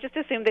so I just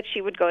assumed that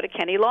she would go to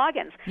Kenny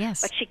Loggins.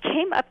 Yes. But she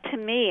came up to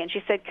me and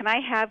she said, "Can I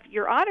have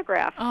your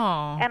autograph?"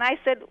 Oh. And I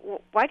said,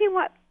 "Why do you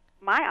want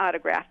my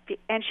autograph?"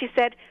 And she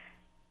said,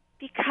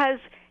 because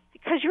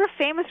you're a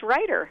famous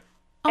writer.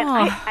 And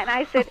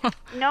I said,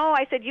 "No,"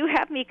 I said, "you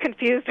have me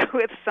confused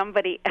with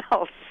somebody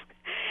else."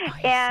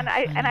 And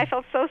I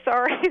felt so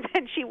sorry.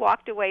 Then she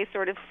walked away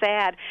sort of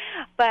sad.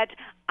 But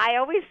I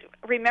always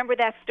remember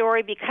that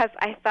story because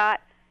I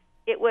thought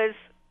it was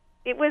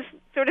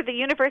sort of the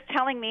universe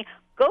telling me,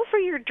 go for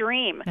your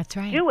dream. That's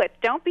right. Do it.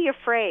 Don't be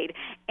afraid.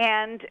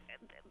 And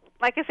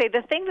like I say,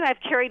 the thing that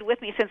I've carried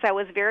with me since I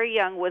was very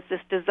young was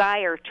this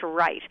desire to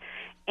write.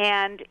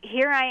 And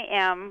here I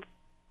am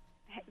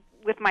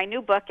with my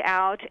new book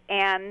out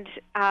and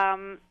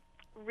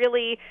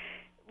really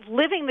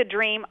living the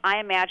dream I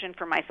imagined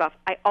for myself.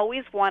 I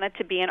always wanted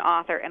to be an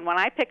author, and when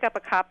I pick up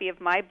a copy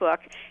of my book,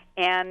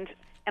 and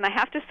I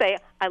have to say,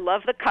 I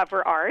love the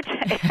cover art,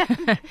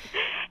 and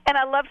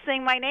I love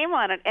seeing my name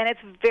on it, and it's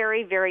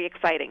very, very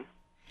exciting.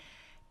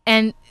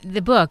 And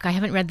the book, I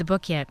haven't read the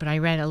book yet, but I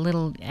read a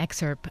little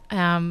excerpt.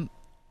 How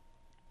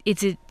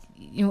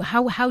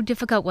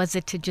difficult was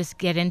it to just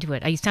get into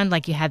it? You sound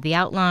like you had the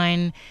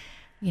outline.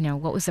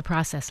 What was the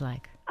process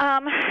like?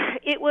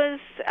 It was.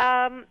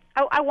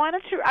 I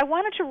wanted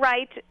to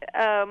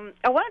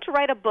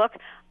write a book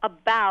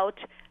about.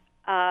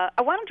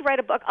 I wanted to write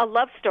a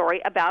love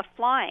story about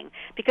flying,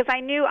 because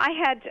I knew I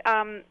had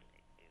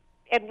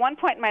at one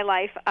point in my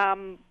life,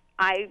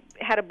 I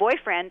had a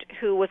boyfriend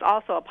who was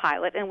also a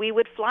pilot, and we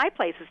would fly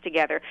places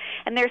together.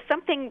 And there's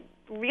something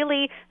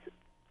really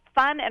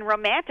fun and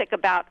romantic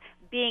about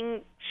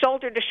being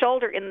shoulder to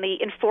shoulder in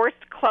the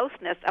enforced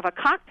closeness of a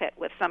cockpit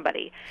with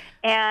somebody.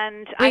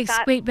 And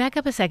wait, back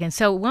up a second.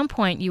 So at one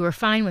point you were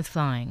fine with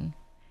flying.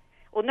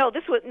 Well,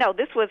 this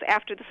was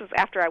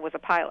after I was a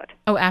pilot.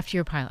 Oh, after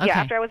you were a pilot. Okay. Yeah,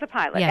 after I was a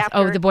pilot. Yes.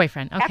 The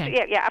boyfriend.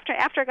 Okay.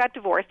 After I got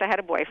divorced, I had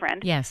a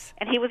boyfriend. Yes.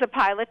 And he was a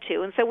pilot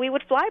too, and so we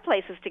would fly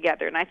places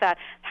together. And I thought,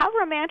 how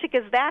romantic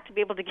is that to be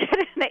able to get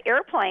in an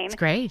airplane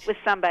with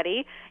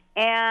somebody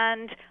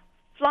and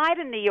fly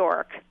to New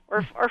York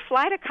or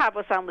fly to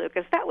Cabo San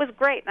Lucas? That was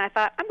great, and I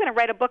thought, I'm going to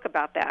write a book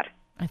about that.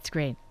 That's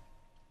great.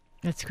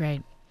 That's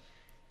great.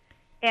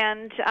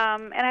 And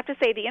I have to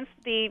say the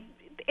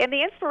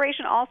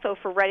inspiration also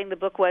for writing the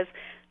book was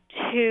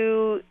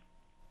to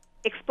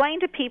explain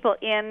to people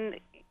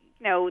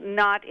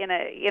not in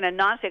a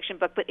nonfiction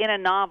book, but in a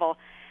novel,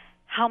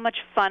 how much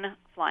fun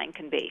flying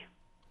can be.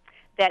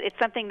 That it's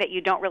something that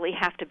you don't really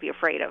have to be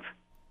afraid of.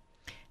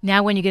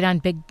 Now when you get on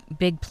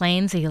big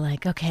planes, are you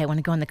like, okay, I want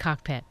to go in the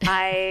cockpit?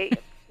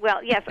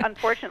 Well, yes,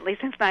 unfortunately,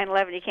 since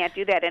 9/11, you can't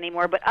do that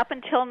anymore. But up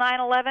until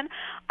 9/11,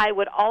 I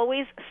would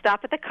always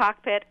stop at the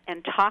cockpit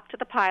and talk to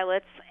the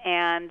pilots,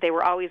 and they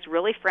were always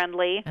really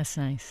friendly. That's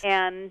nice.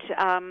 And,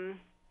 and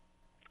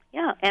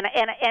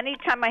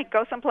anytime I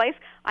go someplace,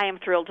 I am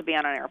thrilled to be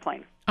on an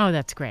airplane. Oh,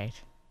 that's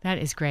great. That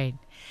is great.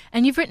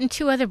 And you've written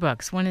 2 other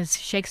books. One is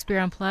Shakespeare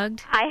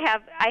Unplugged. I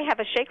have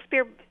a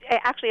Shakespeare.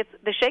 Actually,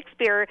 the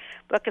Shakespeare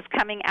book is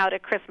coming out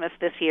at Christmas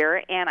this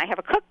year, and I have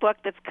a cookbook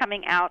that's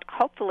coming out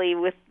hopefully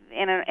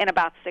in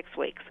about 6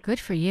 weeks. Good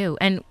for you.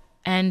 And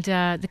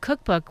the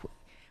cookbook,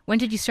 when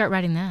did you start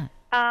writing that?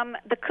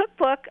 The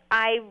cookbook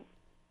I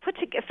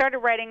started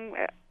writing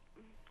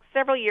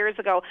several years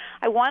ago.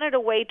 I wanted a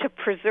way to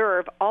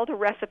preserve all the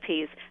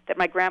recipes that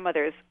my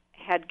grandmothers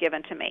had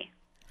given to me.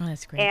 Oh,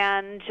 that's great.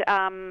 And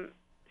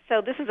so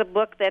this is a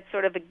book that's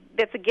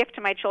that's a gift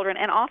to my children,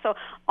 and also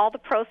all the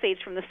proceeds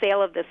from the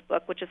sale of this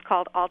book, which is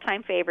called All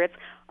Time Favorites,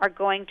 are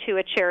going to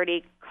a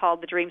charity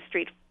called the Dream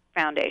Street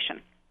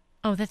Foundation.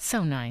 Oh, that's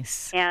so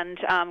nice. And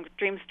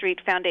Dream Street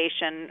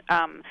Foundation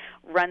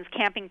runs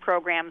camping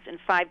programs in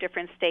 5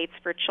 different states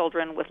for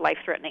children with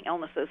life-threatening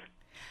illnesses.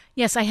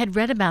 Yes, I had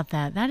read about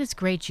that. That is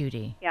great,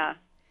 Judy. Yeah.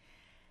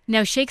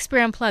 Now, Shakespeare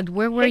Unplugged,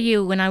 where were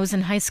you when I was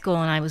in high school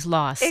and I was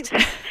lost?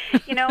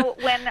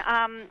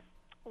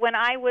 When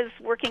I was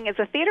working as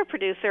a theater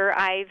producer,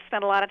 I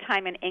spent a lot of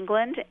time in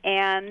England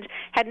and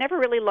had never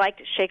really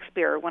liked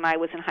Shakespeare when I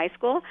was in high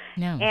school.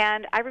 No.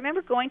 And I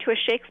remember going to a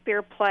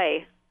Shakespeare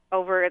play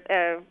over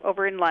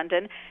in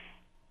London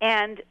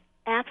and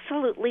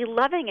absolutely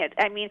loving it.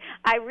 I mean,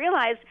 I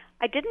realized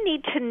I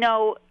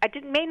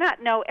may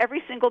not know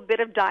every single bit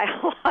of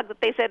dialogue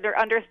that they said or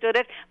understood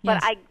it,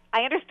 but yes.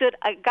 I understood,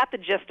 I got the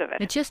gist of it.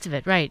 The gist of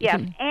it, right. Yeah,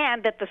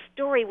 and that the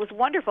story was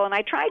wonderful. And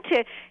I tried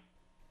to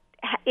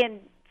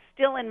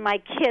instill in my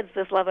kids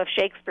this love of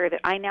Shakespeare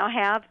that I now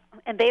have,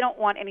 and they don't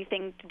want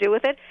anything to do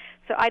with it.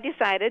 So I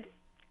decided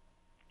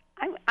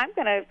I'm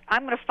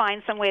gonna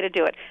find some way to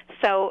do it.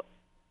 So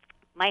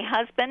my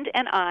husband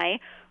and I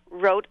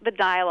wrote the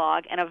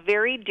dialogue, and a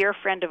very dear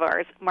friend of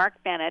ours,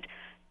 Mark Bennett,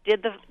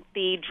 did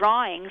the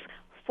drawings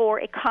for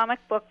a comic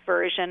book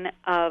version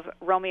of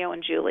Romeo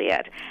and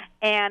Juliet.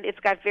 And it's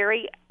got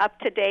very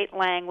up-to-date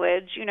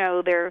language. You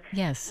know, they're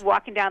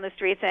walking down the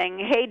street saying,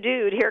 "Hey,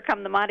 dude, here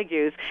come the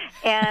Montagues."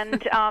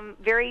 And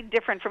very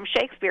different from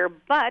Shakespeare,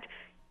 but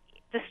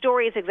the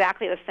story is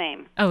exactly the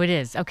same. Oh, it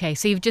is. Okay,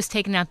 so you've just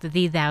taken out the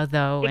thee, thou,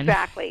 though.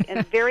 Exactly,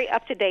 and very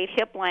up-to-date,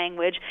 hip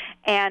language,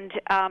 and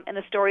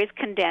the story is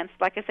condensed.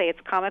 Like I say, it's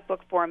comic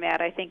book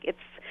format. I think it's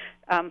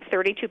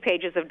 32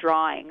 pages of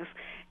drawings,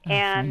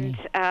 and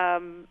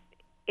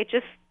it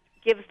just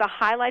gives the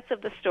highlights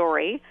of the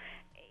story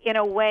in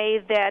a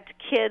way that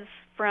kids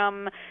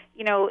from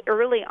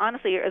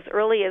as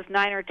early as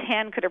 9 or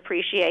 10 could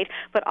appreciate,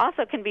 but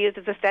also can be used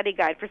as a study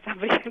guide for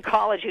somebody in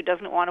college who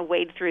doesn't want to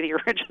wade through the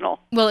original.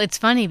 Well, it's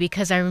funny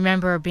because I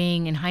remember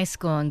being in high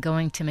school and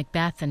going to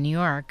Macbeth in New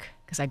York,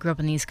 because I grew up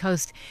on the East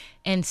Coast,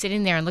 and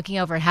sitting there and looking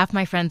over, half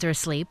my friends are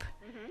asleep.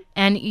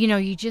 And,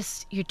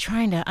 you're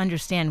trying to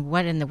understand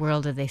what in the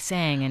world are they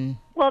saying, and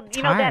well,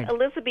 hard. That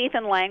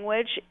Elizabethan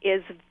language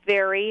is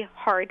very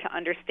hard to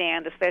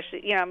understand,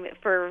 especially,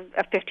 for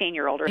a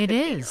 15-year-old or a 15-year-old.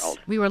 It is.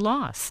 We were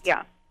lost.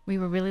 Yeah. We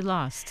were really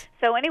lost.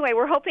 So anyway,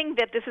 we're hoping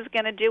that this is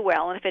going to do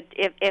well, and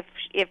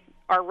if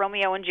our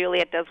Romeo and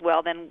Juliet does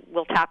well, then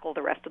we'll tackle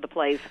the rest of the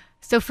plays.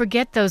 So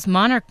forget those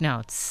monarch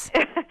notes.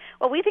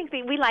 Well, we think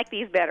we like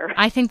these better.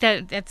 I think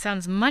that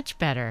sounds much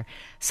better.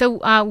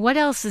 So what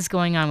else is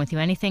going on with you?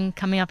 Anything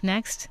coming up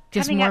next?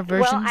 Just more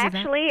versions of that? Well,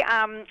 actually,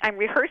 I'm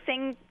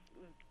rehearsing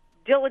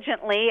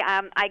diligently.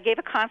 I gave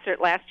a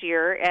concert last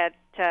year at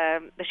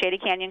the Shady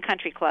Canyon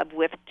Country Club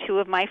with 2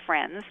 of my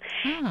friends,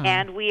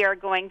 and we are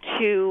going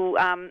to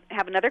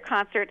have another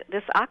concert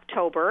this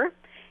October,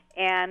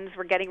 and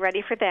we're getting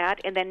ready for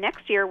that. And then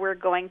next year we're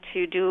going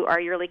to do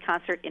our yearly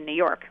concert in New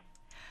York.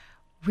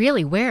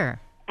 Really? Where?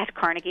 At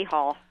Carnegie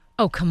Hall.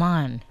 Oh, come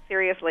on.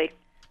 Seriously.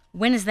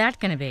 When is that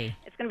going to be?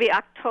 It's going to be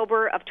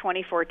October of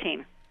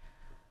 2014.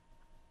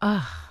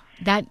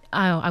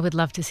 I would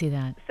love to see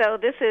that. So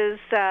this is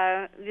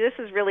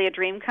really a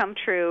dream come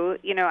true.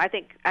 You know, I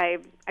think I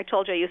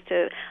told you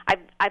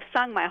I've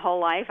sung my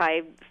whole life.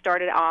 I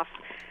started off,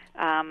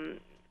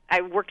 I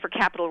worked for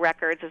Capitol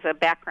Records as a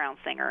background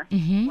singer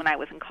when I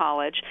was in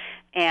college,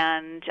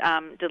 and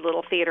did a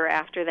little theater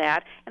after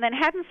that, and then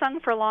hadn't sung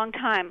for a long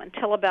time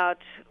until about.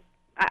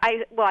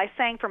 I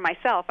sang for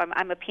myself.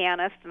 I'm a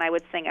pianist, and I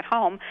would sing at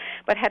home,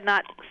 but had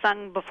not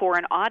sung before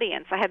an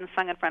audience. I hadn't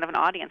sung in front of an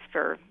audience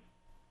for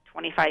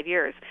 25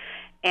 years.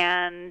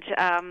 And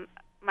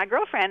my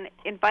girlfriend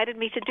invited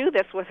me to do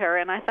this with her,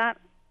 and I thought,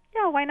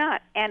 yeah, why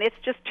not? And it's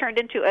just turned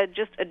into a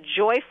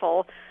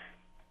joyful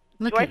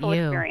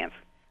experience.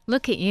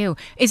 Look at you.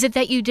 Is it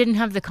that you didn't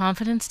have the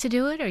confidence to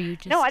do it, or you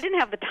just... No, I didn't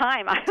have the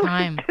time. I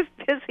was just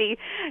busy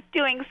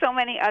doing so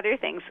many other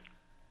things.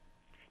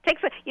 It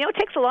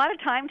takes a lot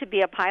of time to be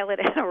a pilot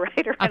and a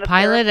writer. A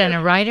pilot and a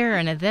writer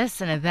and a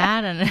this and a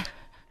that and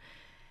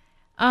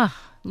oh,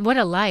 what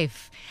a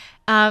life.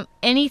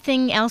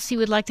 Anything else you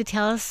would like to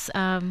tell us?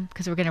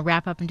 Because we're going to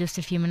wrap up in just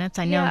a few minutes.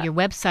 I know your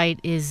website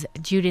is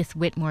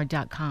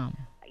judithwhitmore.com.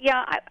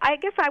 Yeah, I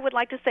guess I would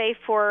like to say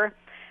I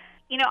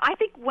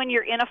think when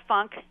you're in a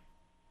funk,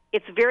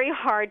 it's very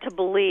hard to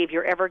believe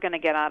you're ever going to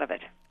get out of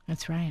it.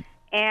 That's right.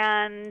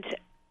 And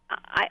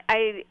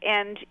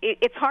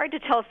it's hard to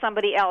tell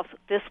somebody else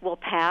this will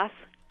pass,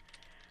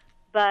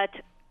 but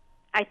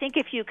I think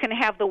if you can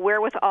have the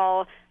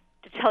wherewithal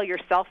to tell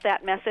yourself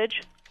that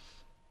message,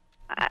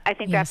 I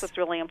think that's what's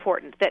really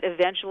important, that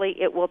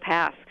eventually it will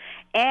pass,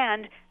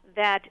 and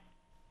that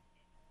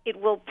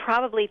it will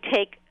probably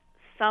take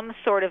some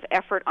sort of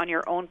effort on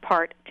your own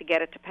part to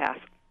get it to pass.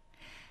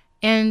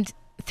 And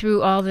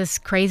through all this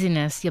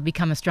craziness, you'll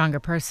become a stronger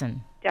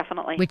person.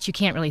 Definitely. Which you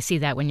can't really see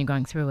that when you're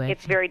going through it.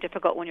 It's very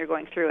difficult when you're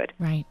going through it.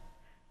 Right.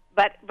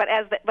 But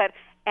as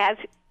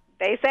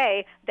they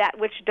say, that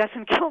which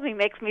doesn't kill me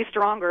makes me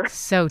stronger.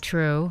 So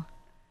true.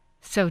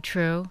 So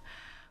true.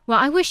 Well,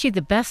 I wish you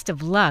the best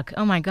of luck.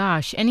 Oh, my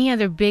gosh. Any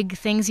other big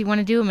things you want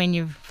to do? I mean,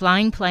 you're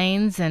flying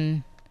planes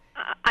and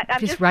I'm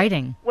just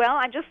writing. Well,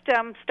 I'm just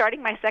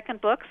starting my second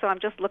book, so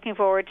I'm just looking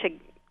forward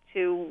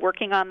to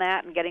working on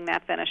that and getting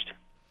that finished.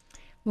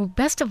 Well,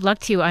 best of luck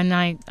to you, and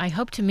I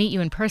hope to meet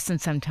you in person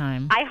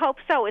sometime. I hope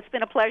so. It's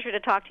been a pleasure to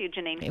talk to you,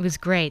 Janine. It was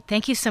great.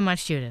 Thank you so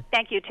much, Judith.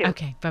 Thank you, too.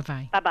 Okay,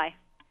 bye-bye. Bye-bye.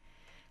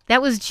 That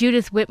was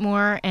Judith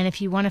Whitmore, and if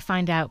you want to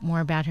find out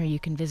more about her, you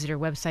can visit her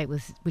website,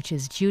 which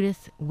is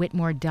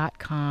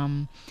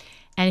judithwhitmore.com.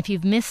 And if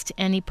you've missed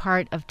any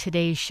part of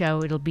today's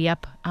show, it'll be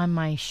up on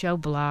my show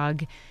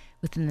blog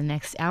within the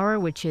next hour,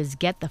 which is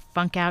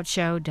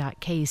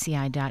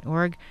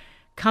getthefunkoutshow.kuci.org.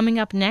 Coming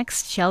up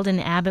next, Sheldon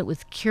Abbott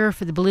with Cure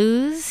for the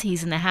Blues.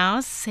 He's in the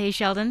house. Hey,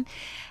 Sheldon.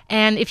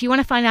 And if you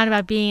want to find out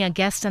about being a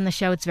guest on the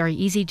show, it's very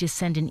easy. Just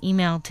send an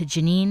email to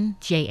Janine,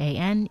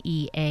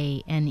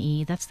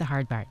 Janeane, that's the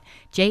hard part,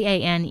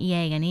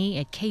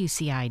 Janeane at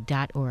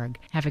kuci.org.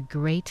 Have a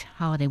great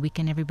holiday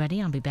weekend,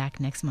 everybody. I'll be back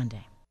next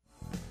Monday.